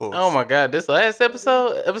run its course. Oh my god, this last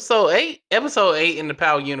episode, episode 8 in the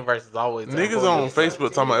Power universe is always that Niggas important on episode.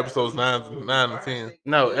 Facebook talking about episodes 9 and 10.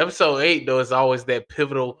 No, episode 8 though is always that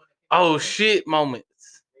pivotal oh shit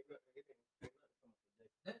moments.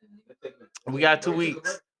 We got 2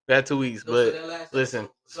 weeks. But listen,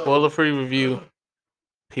 spoiler free review.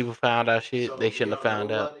 People found out shit they shouldn't have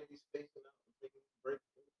found out.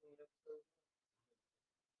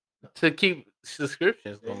 To keep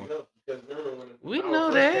subscriptions going. We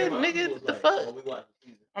know that, nigga. What the fuck?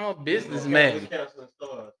 I'm a businessman.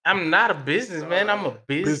 I'm not a businessman. I'm a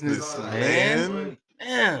businessman.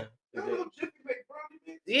 Man.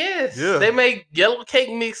 Yes. Yeah. They make yellow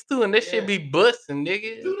cake mix too, and that shit be busting,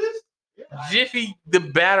 nigga. Jiffy the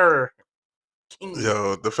batter. King.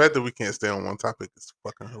 Yo, the fact that we can't stay on one topic is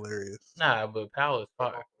fucking hilarious. Nah, but Power is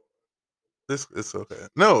fire. It's okay.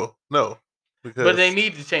 No. Because But they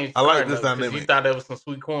need to change the I like card, this though, 'cause dynamic. you thought that was some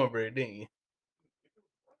sweet cornbread, didn't you?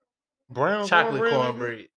 Brown Chocolate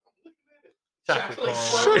cornbread. Chocolate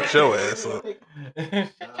cornbread. Shut your ass up.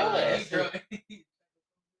 Shut your ass up.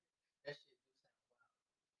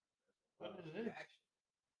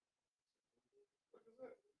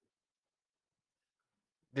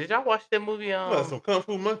 Did y'all watch that movie? Some Kung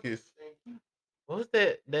Fu monkeys. What was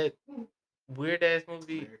that weird ass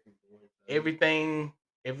movie? Everything,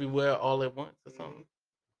 Everywhere, All at Once, or something.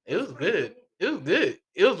 It was good. It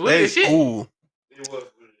was weird as shit. Ooh.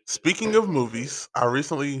 Speaking of movies, I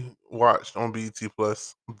recently watched on BET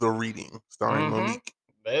Plus The Reading, starring Monique.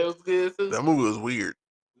 That was good too. That movie was weird,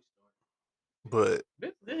 but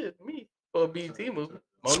That's good to me for a BET movie.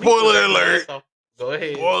 Monique spoiler alert. Go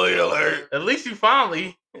ahead. Spoiler alert. At least you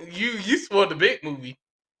finally you spoiled the big movie.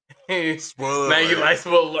 Spoiler now alert. you like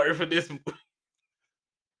spoiler alert for this movie.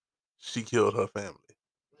 She killed her family.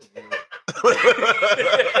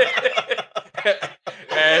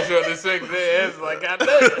 Ass for the sex ass like I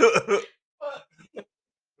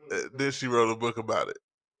know. Then she wrote a book about it.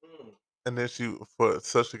 And then she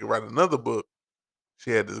could write another book,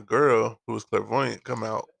 she had this girl who was clairvoyant come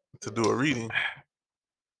out to do a reading.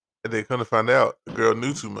 And they come to find out the girl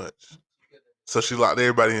knew too much. So she locked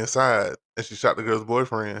everybody inside and she shot the girl's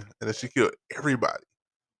boyfriend. And then she killed everybody.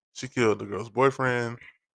 She killed the girl's boyfriend,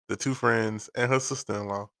 the 2 friends, and her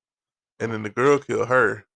sister-in-law. And then the girl killed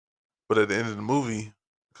her. But at the end of the movie,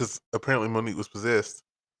 because apparently Monique was possessed,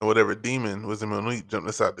 and whatever demon was in Monique jumped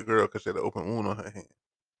inside the girl because she had an open wound on her hand.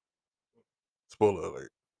 Spoiler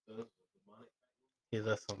alert. He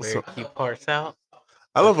left some very key parts out.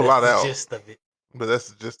 I love a lot out. That's the gist of it. But that's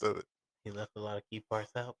the gist of it. He left a lot of key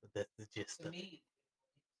parts out, but that's the gist of it.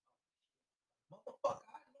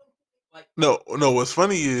 No. What's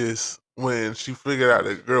funny is when she figured out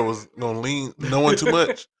that the girl was gonna lean, knowing too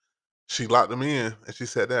much, she locked them in and she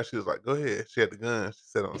sat down. She was like, "Go ahead." She had the gun. She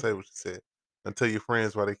sat on the table. She said, "And tell your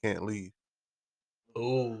friends why they can't leave."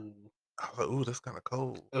 Ooh. I was like, "Ooh, that's kind of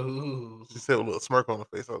cold." Ooh. She said with a little smirk on her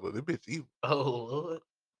face. I was like, "This bitch evil." Oh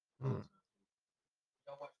Lord.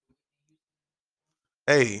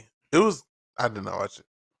 Hey, it was. I did not watch it.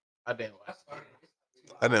 I didn't watch it.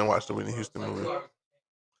 I didn't watch the Whitney Houston movie.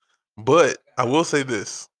 But I will say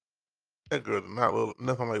this: that girl did not look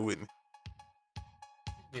nothing like Whitney.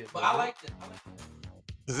 Yeah, but I like it.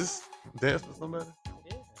 Is this Dance with Somebody?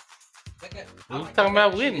 Yeah. We was talking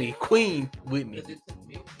about Whitney, Queen Whitney.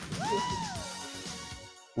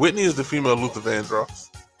 Whitney is the female Luther Vandross.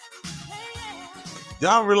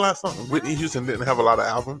 Y'all realize something? Whitney Houston didn't have a lot of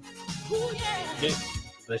albums. Yeah.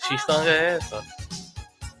 But she sung her ass off.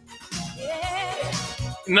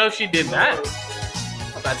 No, she did not.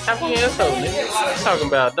 About top of your asshole, nigga. What you talking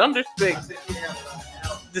about? Don't disrespect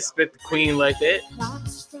the queen like that. Clock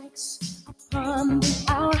strikes upon the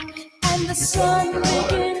hour and the sun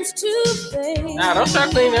begins to fade. Nah, don't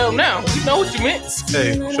start cleaning up now. We know what you meant.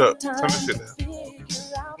 Hey, shut up. Turn this shit down.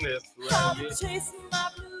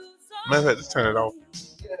 Matter of fact, just turn it off.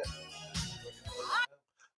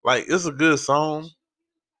 Like, it's a good song.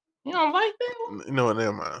 You don't like that one? You know what?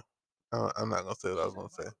 Never mind. I'm not gonna say what I was gonna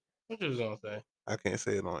say. What you was gonna say? I can't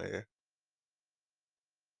say it on air.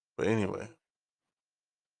 But anyway,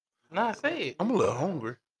 Nah, say it. I'm a little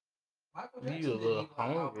hungry. You a little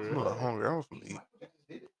I'm a hungry. little hungry. I want some to eat.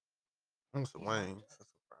 I want some wings.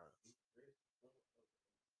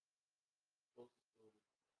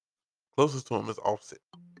 Closest to him is Offset.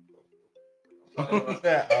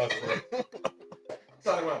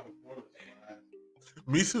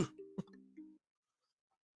 Me too.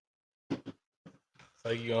 So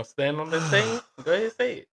you gonna stand on that thing? Go ahead and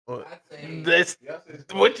say it. What? That's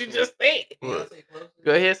what you just said. What?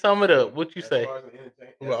 Go ahead, sum it up. What you say?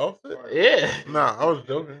 About Offset? Yeah. Nah, I was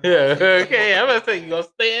joking. Yeah. Okay. I'm about to say you gonna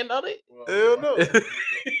stand on it. Hell no.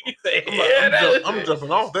 You say, yeah, I'm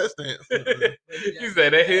jumping off that stance. You say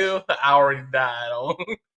that hill I already died on.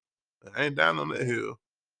 I ain't down on that hill.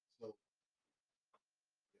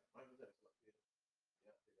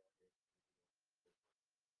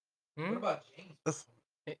 What about James? That's,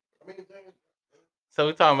 So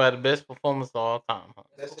we talking about the best performance of all time. Huh?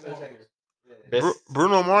 Best.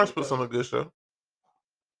 Bruno Mars puts on a good show.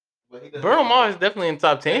 Bruno Mars is definitely in the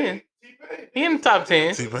top 10. He in the top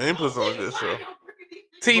 10. T-Pain puts on a good show.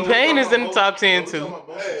 T-Pain is in the top 10 too.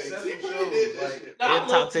 Nah, In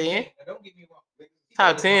top 10. Don't get me wrong.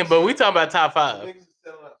 Top 10, but we talking about top 5.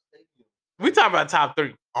 We talking about top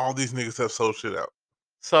 3. All these niggas have sold shit out.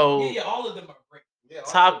 So Yeah, all of them are great.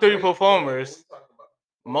 top 3 performers.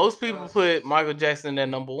 Most people put Michael Jackson at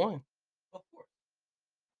number 1. Of course.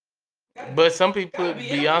 But some people put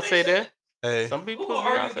Beyonce there. Hey, Some people put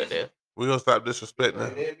Beyonce there. we gonna stop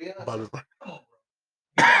disrespecting Bobby Brown. Come on,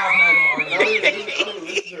 bro. I'm not gonna argue.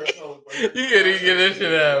 You gotta get this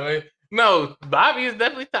shit out, man. No, Bobby is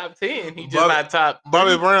definitely top 10. He just not top 3.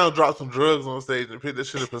 Bobby Brown dropped some drugs on stage and picked that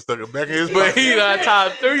shit up and stuck it back in his But pocket. he not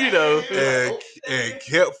top 3 though. and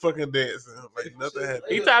kept fucking dancing like nothing happened.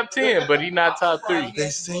 He top 10, but he not top 3. They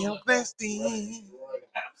say I'm nasty.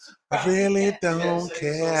 I really don't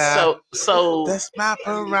care. So That's my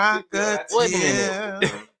prerogative. Wait a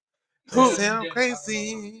minute. They say I'm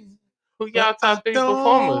crazy. who y'all top 3 Don't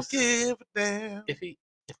performers? give a damn. If he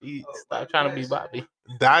stop trying to be Bobby.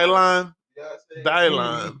 Dylan, So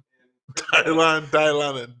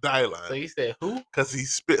and you said who? because he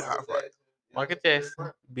spit hot right. Michael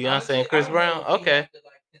Jackson, Beyonce, and Chris Brown. Okay.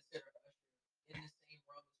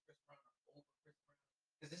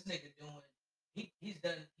 Because this nigga he's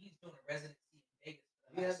doing a residency in Vegas.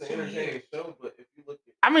 For the last 2 years.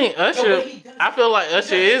 I mean, Usher. I feel like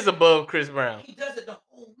Usher is above Chris Brown. He does it the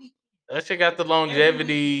whole week. Usher got the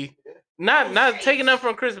longevity. Not taking up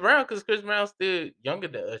from Chris Brown because Chris Brown's still younger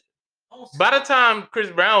than Usher. By the time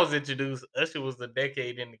Chris Brown was introduced, Usher was a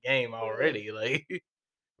decade in the game already. Like,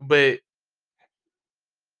 but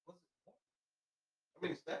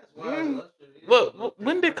what?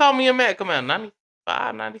 When did Call Me a Mac come out?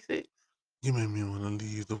 95, 96? You made me want to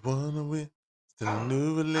leave the one I'm with. Still a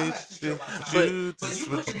new relationship. But This is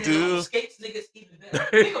you what put you the nigga do. on skates, niggas even better.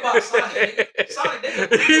 Think about Sonic, nigga. Sonic, they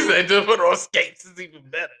can He said just put on skates is even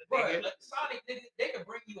better. bro, Nigga. like, Sonic, nigga, they can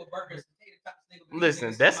bring you a burger and potato tots, nigga. but these Listen,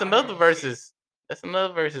 niggas that's come out another here on skates. versus. That's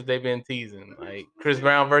another versus they've been teasing. Like Chris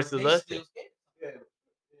Brown versus They Usher. still skate.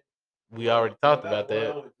 We already talked about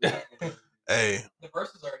that. Hey, The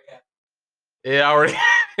verses already happened. It already.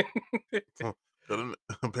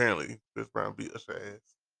 apparently Chris Brown beat us ass.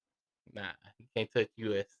 Nah, you can't touch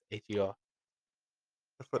US HER.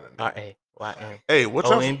 For the name. RAYN. Hey, what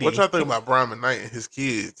y'all OND. think about Brian McKnight and his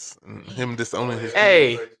kids and him disowning his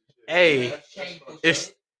Hey, kids? hey, Shameful it's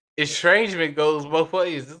shit. estrangement goes both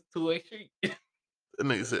ways. It's a two-way street. That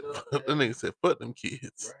nigga said, fuck them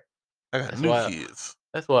kids. I got That's new wild. kids.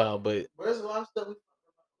 That's wild, but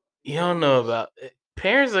you don't know about it.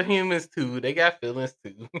 Parents are humans too. They got feelings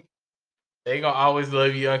too. They gonna always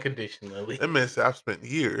love you unconditionally. That man said I've spent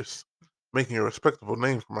years making a respectable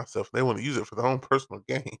name for myself. They want to use it for their own personal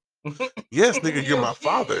gain. Yes, nigga, you're my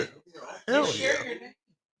father. Hell Just share yeah. your name.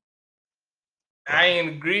 I ain't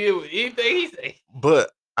agree with anything he say.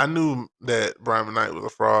 But I knew that Brian McKnight was a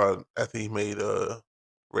fraud after he made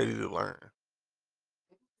Ready to Learn.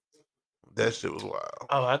 That shit was wild.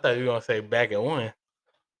 Oh, I thought you were gonna say Back at One.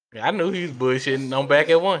 Yeah, I knew he was bullshitting on Back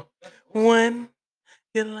at One. One,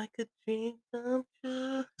 you're like a dream come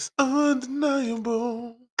true. It's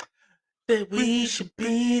undeniable. That we should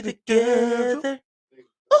be together.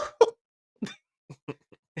 You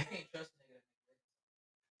can't trust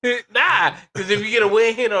a nigga. Nah, because if you get a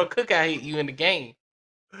wet hit or a cookout hit, you in the game.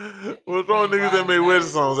 What's wrong with niggas that make wedding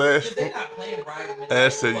songs, Ash? If they not playing Brian McKnight,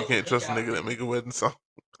 Ash said you fuck can't the trust a cookout. nigga that make a wedding song.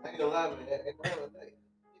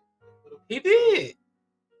 He did.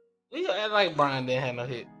 We gonna act like Brian didn't have no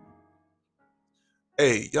hit.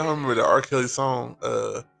 Hey, y'all remember the R. Kelly song,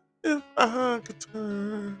 If I Could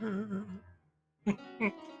Turn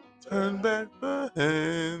Back the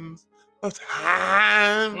Hands of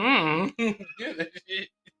Time. Good shit.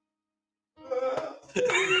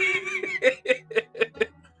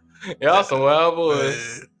 Y'all some wild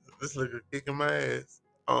boys. Man, this nigga kicking my ass.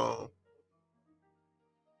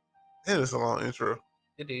 And it's a long intro.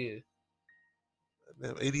 It is.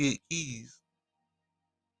 Damn, 88 keys.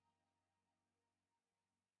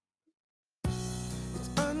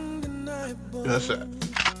 Gunshot.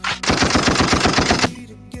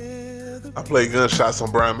 I played Gunshots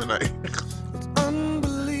on Brian McKnight.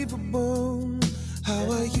 Unbelievable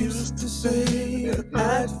how I used to say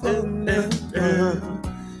I'd fallen down.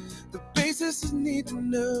 The basis need to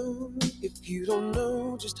know if you don't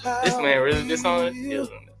know just how. This man really this on it. feel,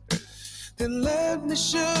 then let me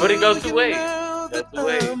show But it goes two you ways. now That's that the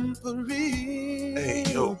way. I'm for real. Hey,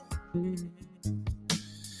 yo.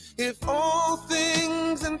 If all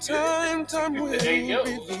things in time will Hey, yo.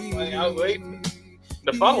 reveal. Like, I was waiting.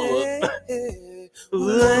 The follow up.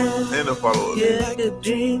 And the follow up. Like a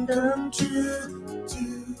dream come true.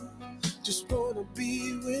 Just wanna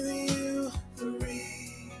be with you for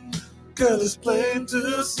real. Girl, it's plain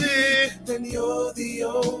to see. Then you're the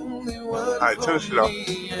only one. Alright, turn the shit off.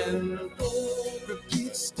 And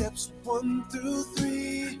repeat steps 1 through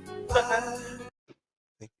 3. 5.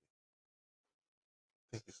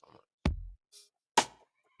 Thank you so much.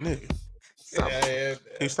 Nigga. Stop. Can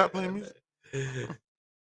you stop playing music?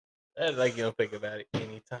 That's like you don't think about it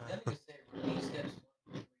anytime.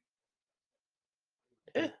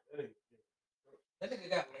 Yeah. That nigga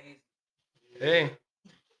got lazy. Hey.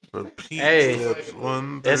 Repeat Hey. steps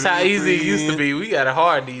 1 That's through how easy it used to 3. be. We got it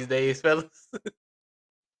hard these days, fellas.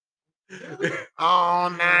 All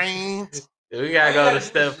night. We gotta go to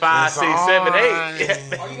step 5, It's 6, 7,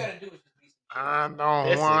 8. All you gotta do is just be I don't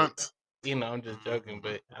That's it. want You know, I'm just joking,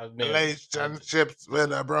 but I've been. relationships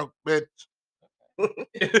with a broke bitch. What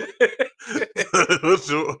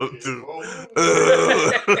you want to do?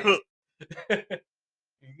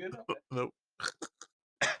 You good? Nope.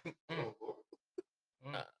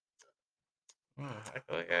 I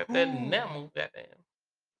feel like I got that enamel, goddamn.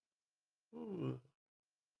 Ooh.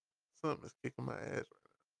 Something is kicking my ass right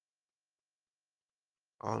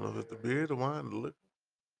now. I don't know if it's the beer, the wine, the liquor.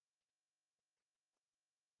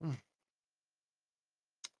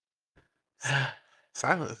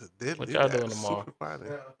 Silence is deadly. What y'all It got doing tomorrow? super quiet in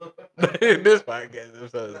here. This podcast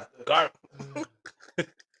is garbage.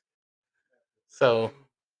 So,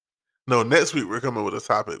 No, next week we're coming with a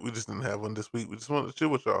topic. We just didn't have one this week. We just wanted to chill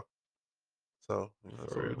with y'all. So,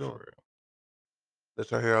 that's what we're doing. Let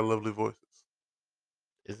y'all hear our lovely voices.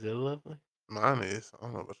 Is it lovely? Mine is. I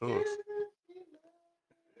don't know about yours.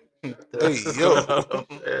 Hey, yo.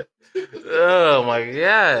 Oh my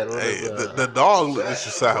God. What Hey, is the dog looked at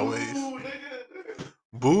you sideways.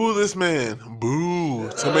 Boo this man. Boo.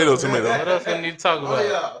 Tomato, What tomato. else we need to talk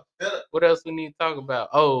about? What else we need to talk about?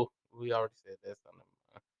 Oh, we already said that.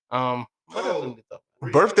 What else we need to talk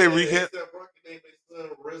about? Birthday recap.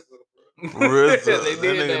 RZA. They That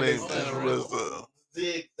did nigga that name this is time. RZA.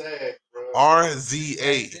 Zigzag, bro.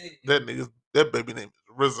 RZA. That baby name is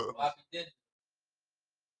RZA.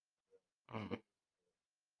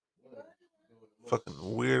 Fucking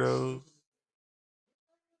weirdos.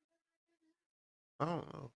 I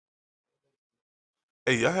don't know.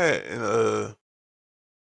 Hey, y'all had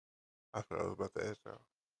I forgot I was about to ask y'all.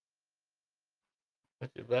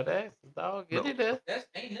 What you about to ask, dog? Get No. it there. That's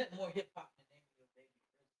ain't nothing more hip hop than Baby.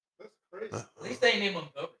 That's crazy. At least they ain't name him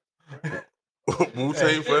Governor.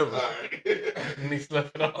 Wu-Tang forever. Knicks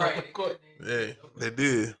left it all on the court. Yeah, they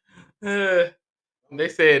did. They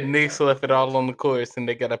said Knicks left it all on the course and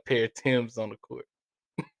they got a pair of Timbs on the court.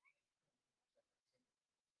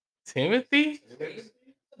 Timothy?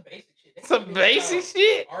 Some basic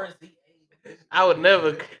shit. I would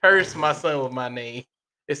never curse my son with my name.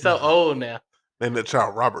 It's so old now. Name that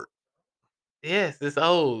child Robert. Yes, it's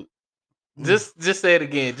old. Just say it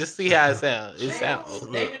again. Just see how it sounds. It sounds old.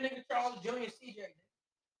 Name the nigga Charles Jr. CJ.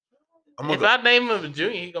 If I name him a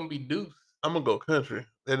junior, he gonna be Deuce. I'm gonna go country.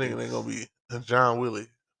 That nigga ain't gonna be John Willie.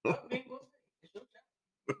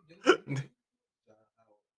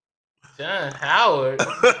 John Howard?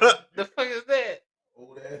 The fuck is that?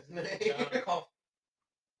 Old ass name.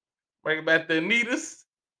 Bring it back to Anita's.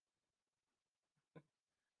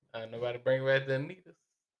 Nobody bring it back to Anita's.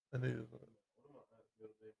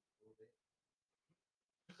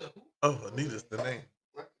 Oh, Anita's the name.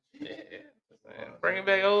 Yeah. Bringing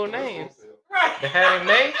back old names. They had him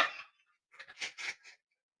name?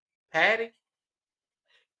 Patty?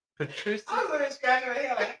 Patricia? I was gonna scratch my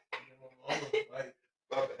head like.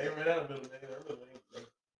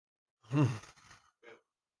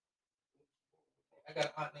 I got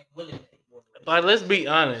a aunt named Willie. Like, let's be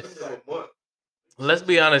honest. Let's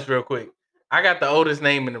be honest real quick. I got the oldest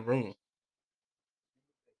name in the room.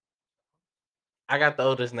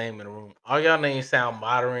 All y'all names sound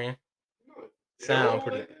modern. Sound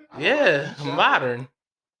pretty. Yeah, modern.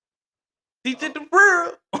 Teach it the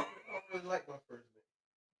world.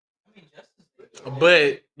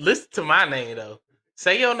 But listen to my name though.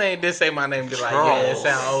 Say your name, then say my name. Be like, yeah, it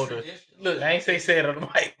sound older. Look, I ain't say it on the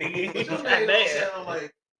mic, nigga.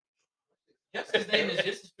 Yes, his name is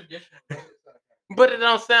just as traditional. But it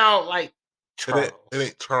don't sound like Charles. It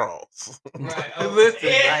ain't Charles. Right. Listen,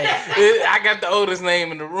 I got the oldest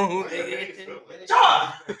name in the room.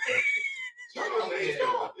 Charles.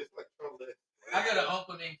 I got an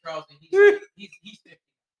uncle named Charles, and he's 50.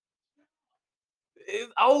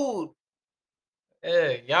 It's old.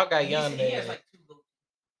 Yeah, y'all got young He has man. like 2 little.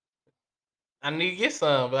 I need to get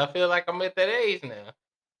some, but I feel like I'm at that age now.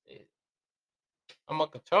 I'm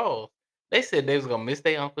Uncle Charles. They said they was gonna miss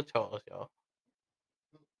their Uncle Charles, y'all.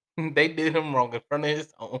 They did him wrong in front of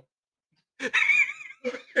his home.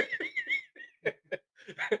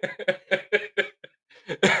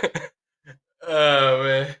 Oh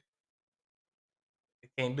man. You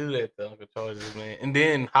can't do that to Uncle Charles, man. And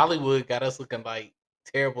then Hollywood got us looking like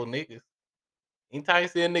terrible niggas. Anytime you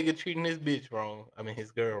see a nigga treating his bitch wrong, I mean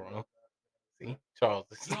his girl wrong. See? Charles.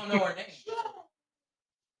 You don't know her name.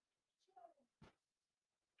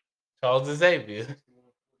 Charles Xavier.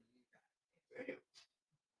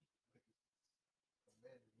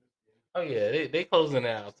 Oh yeah, they closing it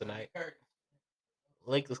out tonight.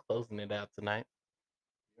 Lakers closing it out tonight.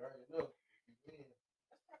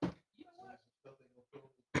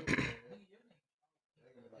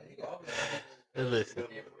 Listen.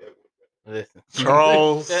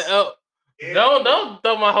 Charles. Don't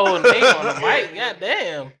throw my whole name on the mic. God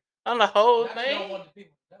damn. On the whole name.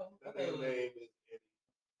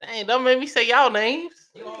 Dang, don't make me say y'all names.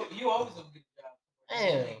 You always do a good job.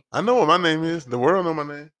 Damn. I know what my name is. The world know my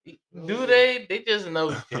name. Do they? They just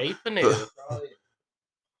know Jay Finesse.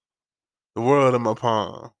 The world in my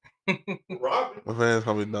palm. My fans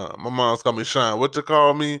call me Don. My mom's call me Shine. What you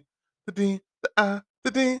call me? The D, the I,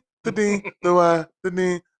 the D, the D, the Y, the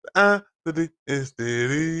D, the I, the D. It's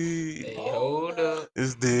Diddy. Hey, hold up.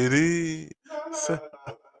 It's Diddy.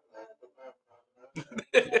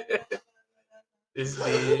 It's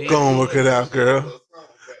Diddy. Go on, work it out, girl.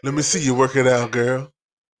 Let me see you work it out, girl.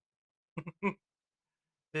 The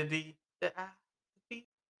D, the I, the D.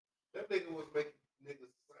 That nigga was making niggas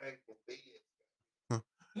sing for bed.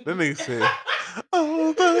 That nigga said,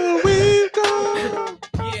 "Oh, the week gone."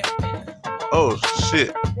 Oh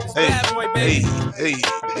shit! Hey, hey, hey,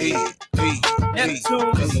 hey, hey, hey,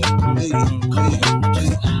 You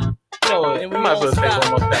know what? We might as well take one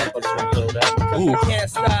more time for this episode. Ooh. Can't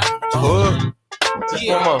stop. Just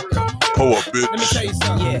one more. Pull up, Let me bitch. tell you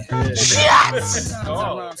something. Sometimes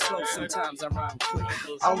I rhyme slow, sometimes I rhyme quick.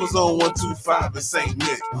 I was on 125 in St.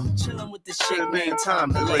 Nick. Chillin' with this chick named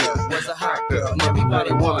Tom DeLeo. Was a hot girl, and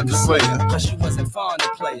everybody wanted to slay her. Cause she wasn't fond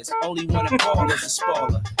of players, only wanted ballers to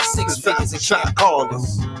spoiler. 6 figures and Shot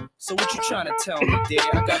callers. So what you trying to tell me, dear?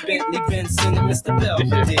 I got Bentley, Benson, and Mr.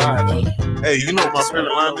 Belvedere. Hey, you know what my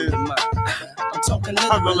favorite line is? I'm talking I'm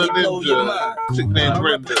gonna literally blow your mind. Chick named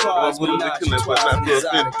Brenda. I'm willing to kill it, but not to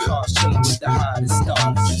offend her. Chillin' with the hottest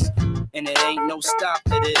stars. And it ain't no stop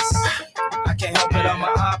to this. I can't help it, I'm an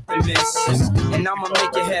optimist. And I'ma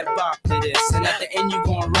make your head bop to this. And at the end, you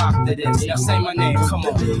gon' rock to this. Now say my name, come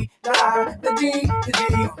on. The D, the I, the D, the D,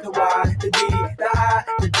 the Y, the D, the I,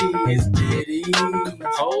 the D is Diddy.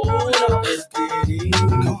 Hold up. It's Diddy.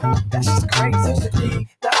 Come on, that's just crazy. The D,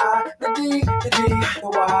 the I, the D, the D, the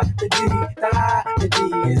Y, the D, the I, the D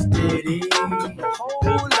is Diddy.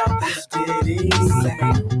 Hold up, it's Diddy.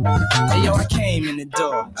 Hey yo, I came in the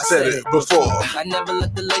door. I Said it before. I never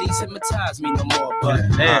let the ladies hypnotize me no more, but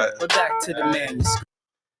we're back to the manuscript.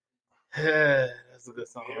 That's a good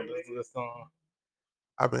song. That's a good song.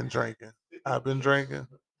 I've been drinking.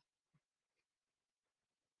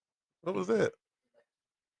 What was that?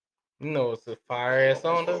 You know it's a fire ass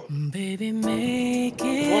song though. Baby, make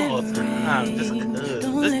it One more time, just rain. cause.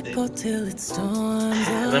 Don't let go till it storms.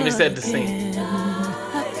 Let me set the scene. again.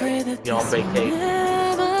 I pray that You on this will vacation.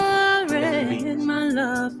 never Beach. rain. My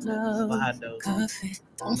love, Slide those. coffee.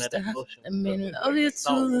 Don't Let stop. that ocean Let me flow. love you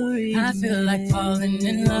Salt. to the I feel like falling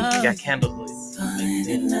in love. You got candles lit. Falling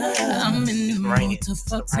in love. I'm in the It's raining. mood to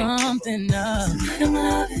fuck It's raining. something up.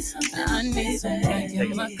 I need some drink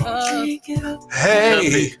in my cup.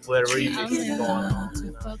 Hey! Whatever you I'm think is in going love on.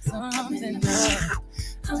 to fuck something up.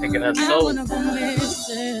 Taking that I soul. wanna go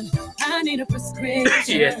missing. I need a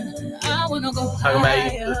prescription. Yeah. I wanna go Talking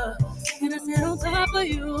about you. higher. Can I sit on top of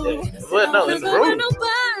you? Yeah. Well, no, it's Cause where rude.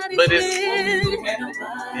 nobody's But it's- been.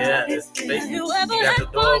 Yeah, it's basically You you ever got had the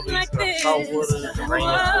fun dog, like it's got this? salt water, the rain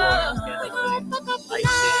is pouring.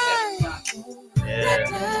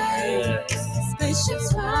 Yeah.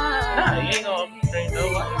 Spaceships fly. Nah, you ain't gonna drink no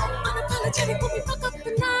water. Unapologetic when we fuck up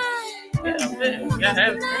the night. Yeah, I'm saying, you gotta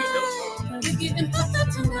have a drink though. We getting fucked up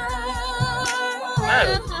tonight.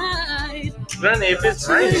 Granted, if it's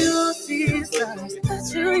Do raining, you see stars?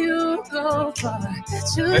 Do you go far.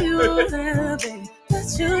 To you, baby.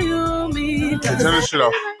 To you, me. Hey, turn this shit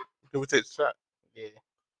off. Can we take a shot? Yeah.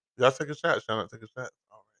 Y'all take a shot. Shall I take a shot?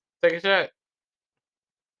 All Take a shot.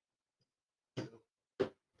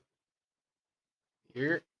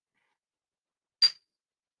 Here.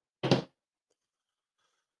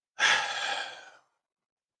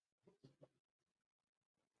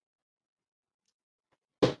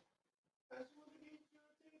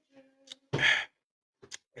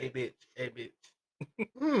 Hey bitch. Hey bitch.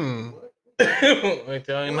 Wait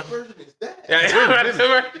till you know. version is that? Yeah, I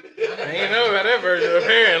ain't know about that version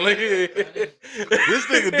apparently. This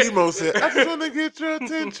nigga Demo said, I just want to get your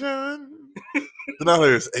attention. Then I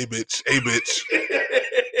heard, hey bitch, hey bitch.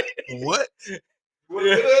 What? Yeah,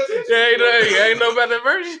 I ain't know about that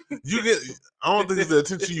version. You get, I don't think it's the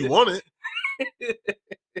attention you wanted.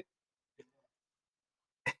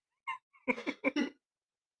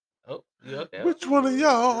 Oh, you okay? Which one of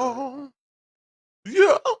y'all?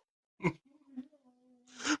 Yeah.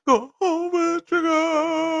 Go home with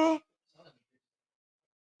trigger.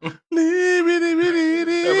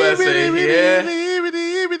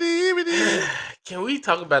 Can we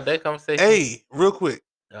talk about that conversation? Hey, real quick.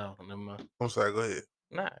 Oh, never mind. I'm sorry, go ahead.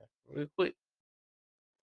 Nah, real quick.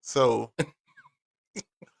 So,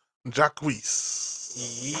 Jacquees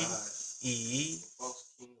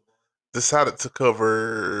decided to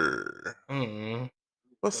cover.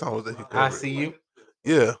 What song was that he covered? I See You.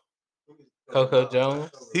 Yeah. Coco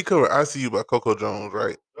Jones. He covered I See You by Coco Jones,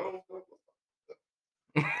 right?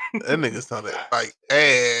 That nigga sounded like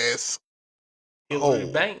ass. Hillary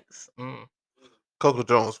Oh. Banks. Coco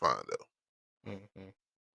Jones fine, though.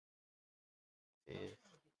 Yeah.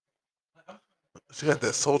 She got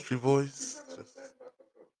that sultry voice.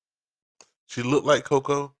 She looked like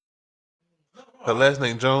Coco. Her last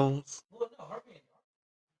name Jones.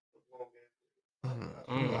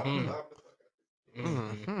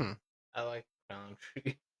 I like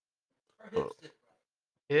country.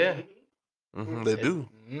 Yeah. They do.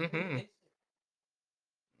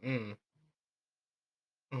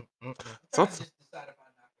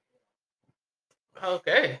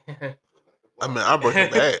 Okay. I mean, I break her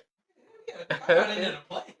back.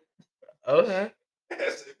 Okay.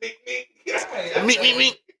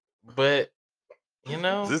 Me. But, you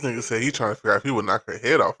know. This nigga said he trying to figure out if he would knock her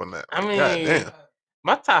head off on that. I mean, goddamn.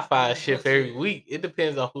 My top 5 shift every week. It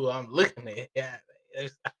depends on who I'm looking at. Yeah.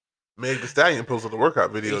 Meg Thee Stallion posted a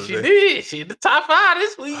workout video She today. did. She the top 5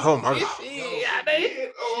 this week. Oh my God.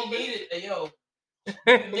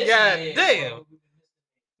 God damn.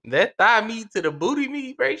 That thigh meat to the booty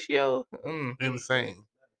meat ratio. Insane.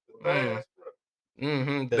 The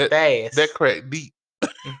fast. That crack deep.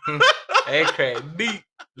 That crack deep.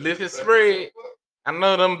 Lift and spread. I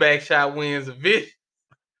know them back shot wins a vicious.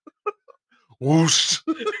 Whoosh.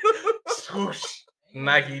 Swoosh.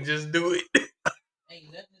 Nike, just do it. Ain't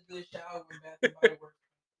nothing to do with shower and bath and body work.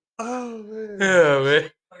 Oh man. Yeah,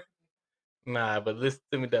 man. Nah, but listen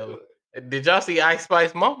to me though. Did y'all see Ice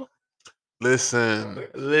Spice Mama? Listen.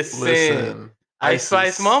 Ice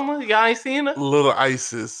Spice Mama? Y'all ain't seen her? Little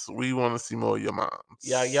Isis. We want to see more of your moms.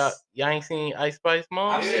 Y'all ain't seen Ice Spice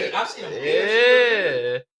Mama? I've seen them.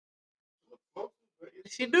 Yeah.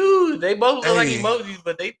 She do. They both look like emojis,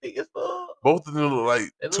 but they think it's full. Both of them look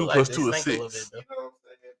like 2 + 2 is 6.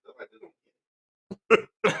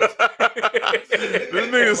 This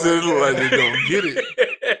nigga said it look like they don't get it.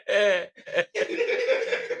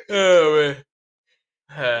 Oh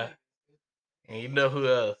man. And you know who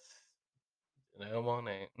else? Janelle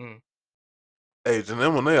Monáe. Hey,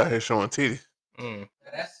 Janelle Monáe out here showing titties.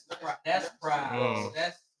 That's pride. That's pride.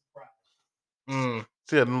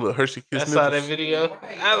 She had a little Hershey Kiss. I saw that video.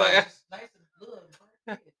 Right.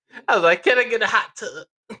 I was like, can I get a hot tub?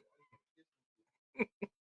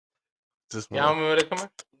 Just Y'all remember that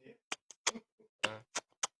commercial?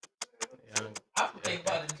 I think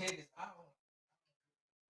about the titties.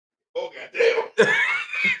 Oh goddamn!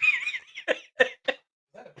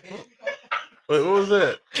 Wait, what was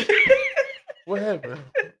that? What happened?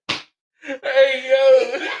 Hey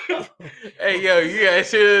yo, you got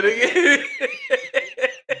shit again.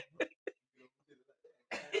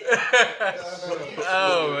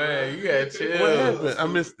 Oh man, you got chill. What happened? I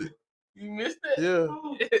missed it. You missed it? Yeah.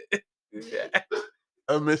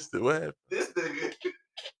 I missed it. What happened? This nigga.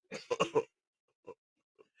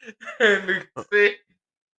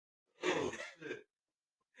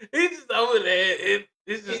 He's just over there.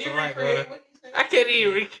 It's just like I can't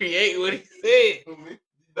even recreate what he said.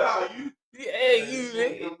 Nah, you. Yeah, you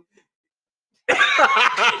nigga.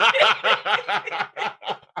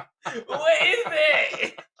 What is that?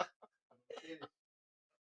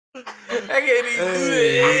 I can't even do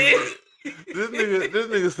that. This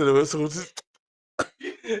nigga said it was so. You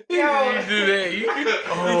do that. You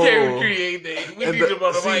can't recreate that. We And need him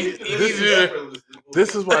on the mic.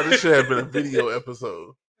 This is why this should have been a video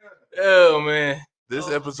episode. Oh man, This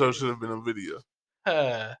episode should have been a video.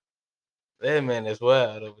 that man is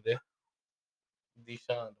wild over there.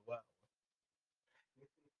 Deshaun the wild.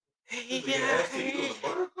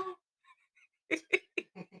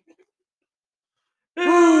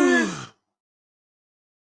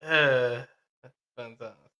 Fun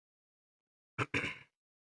times.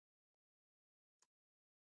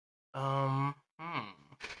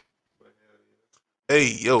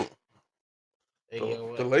 Hey yo, Hey,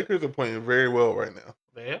 the Lakers are playing very well right now.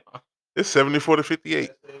 They are. It's 74-58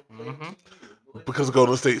 because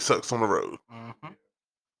Golden State sucks on the road.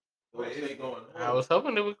 I was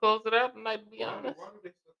hoping they would close it out tonight, to be honest.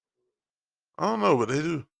 I don't know, but they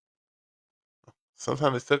do.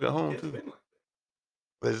 Sometimes they suck at home too.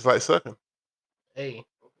 They just like sucking. Hey,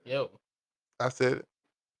 yo. I said it.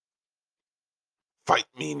 Fight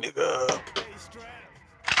me, nigga.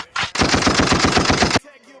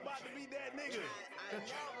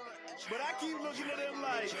 But I keep looking at him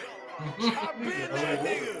like, I've been that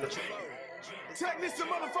nigga. Technique's the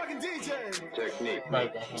motherfucking DJ. Technique.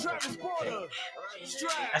 Travis Porter.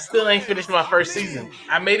 I still ain't finished my first season.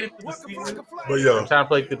 I made it through the season, But yo, I'm trying to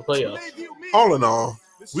play through the playoffs. all in all,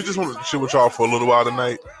 we just wanted to chill with y'all for a little while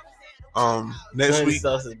tonight. Next week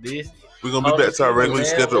we're gonna be back to our regularly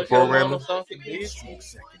scheduled programming.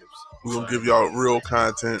 We're gonna give y'all real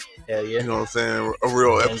content. Hell yeah. You know what I'm saying? A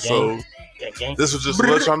real episode. Gang. This was just to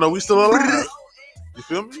let y'all know we still alive. You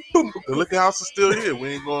feel me? The liquor house is still here. We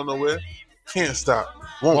ain't going nowhere. Can't stop.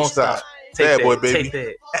 Won't stop. Bad boy, baby.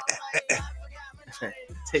 Take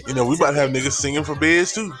that. You know, we about to have niggas singing for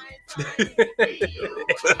beds too.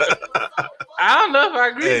 I don't know if I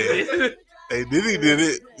agree with this. Hey, Diddy did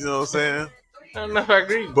it. You know what I'm saying? I don't know if I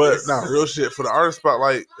agree with But this. nah, real shit. For the artist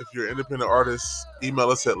spotlight, if you're an independent artist, email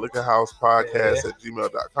us at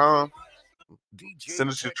liquorhousepodcast@gmail.com. Send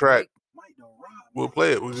us your track. We'll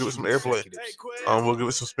play it. We'll give it some airplay. We'll give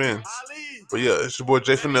it some spins. But yeah, it's your boy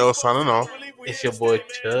Jay Fennell signing off. It's your boy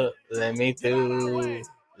Chuck. Let me through.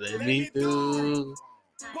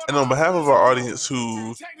 And on behalf of our audience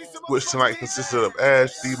who, which tonight consisted of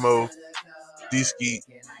Ash, Demo, D-Skeet,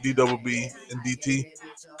 D-Double-B, and DT,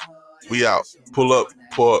 we out. Pull up,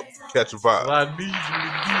 catch a vibe. A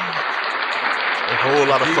whole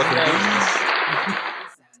lot of fucking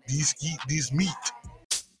D's. D-Skeet, D's meat.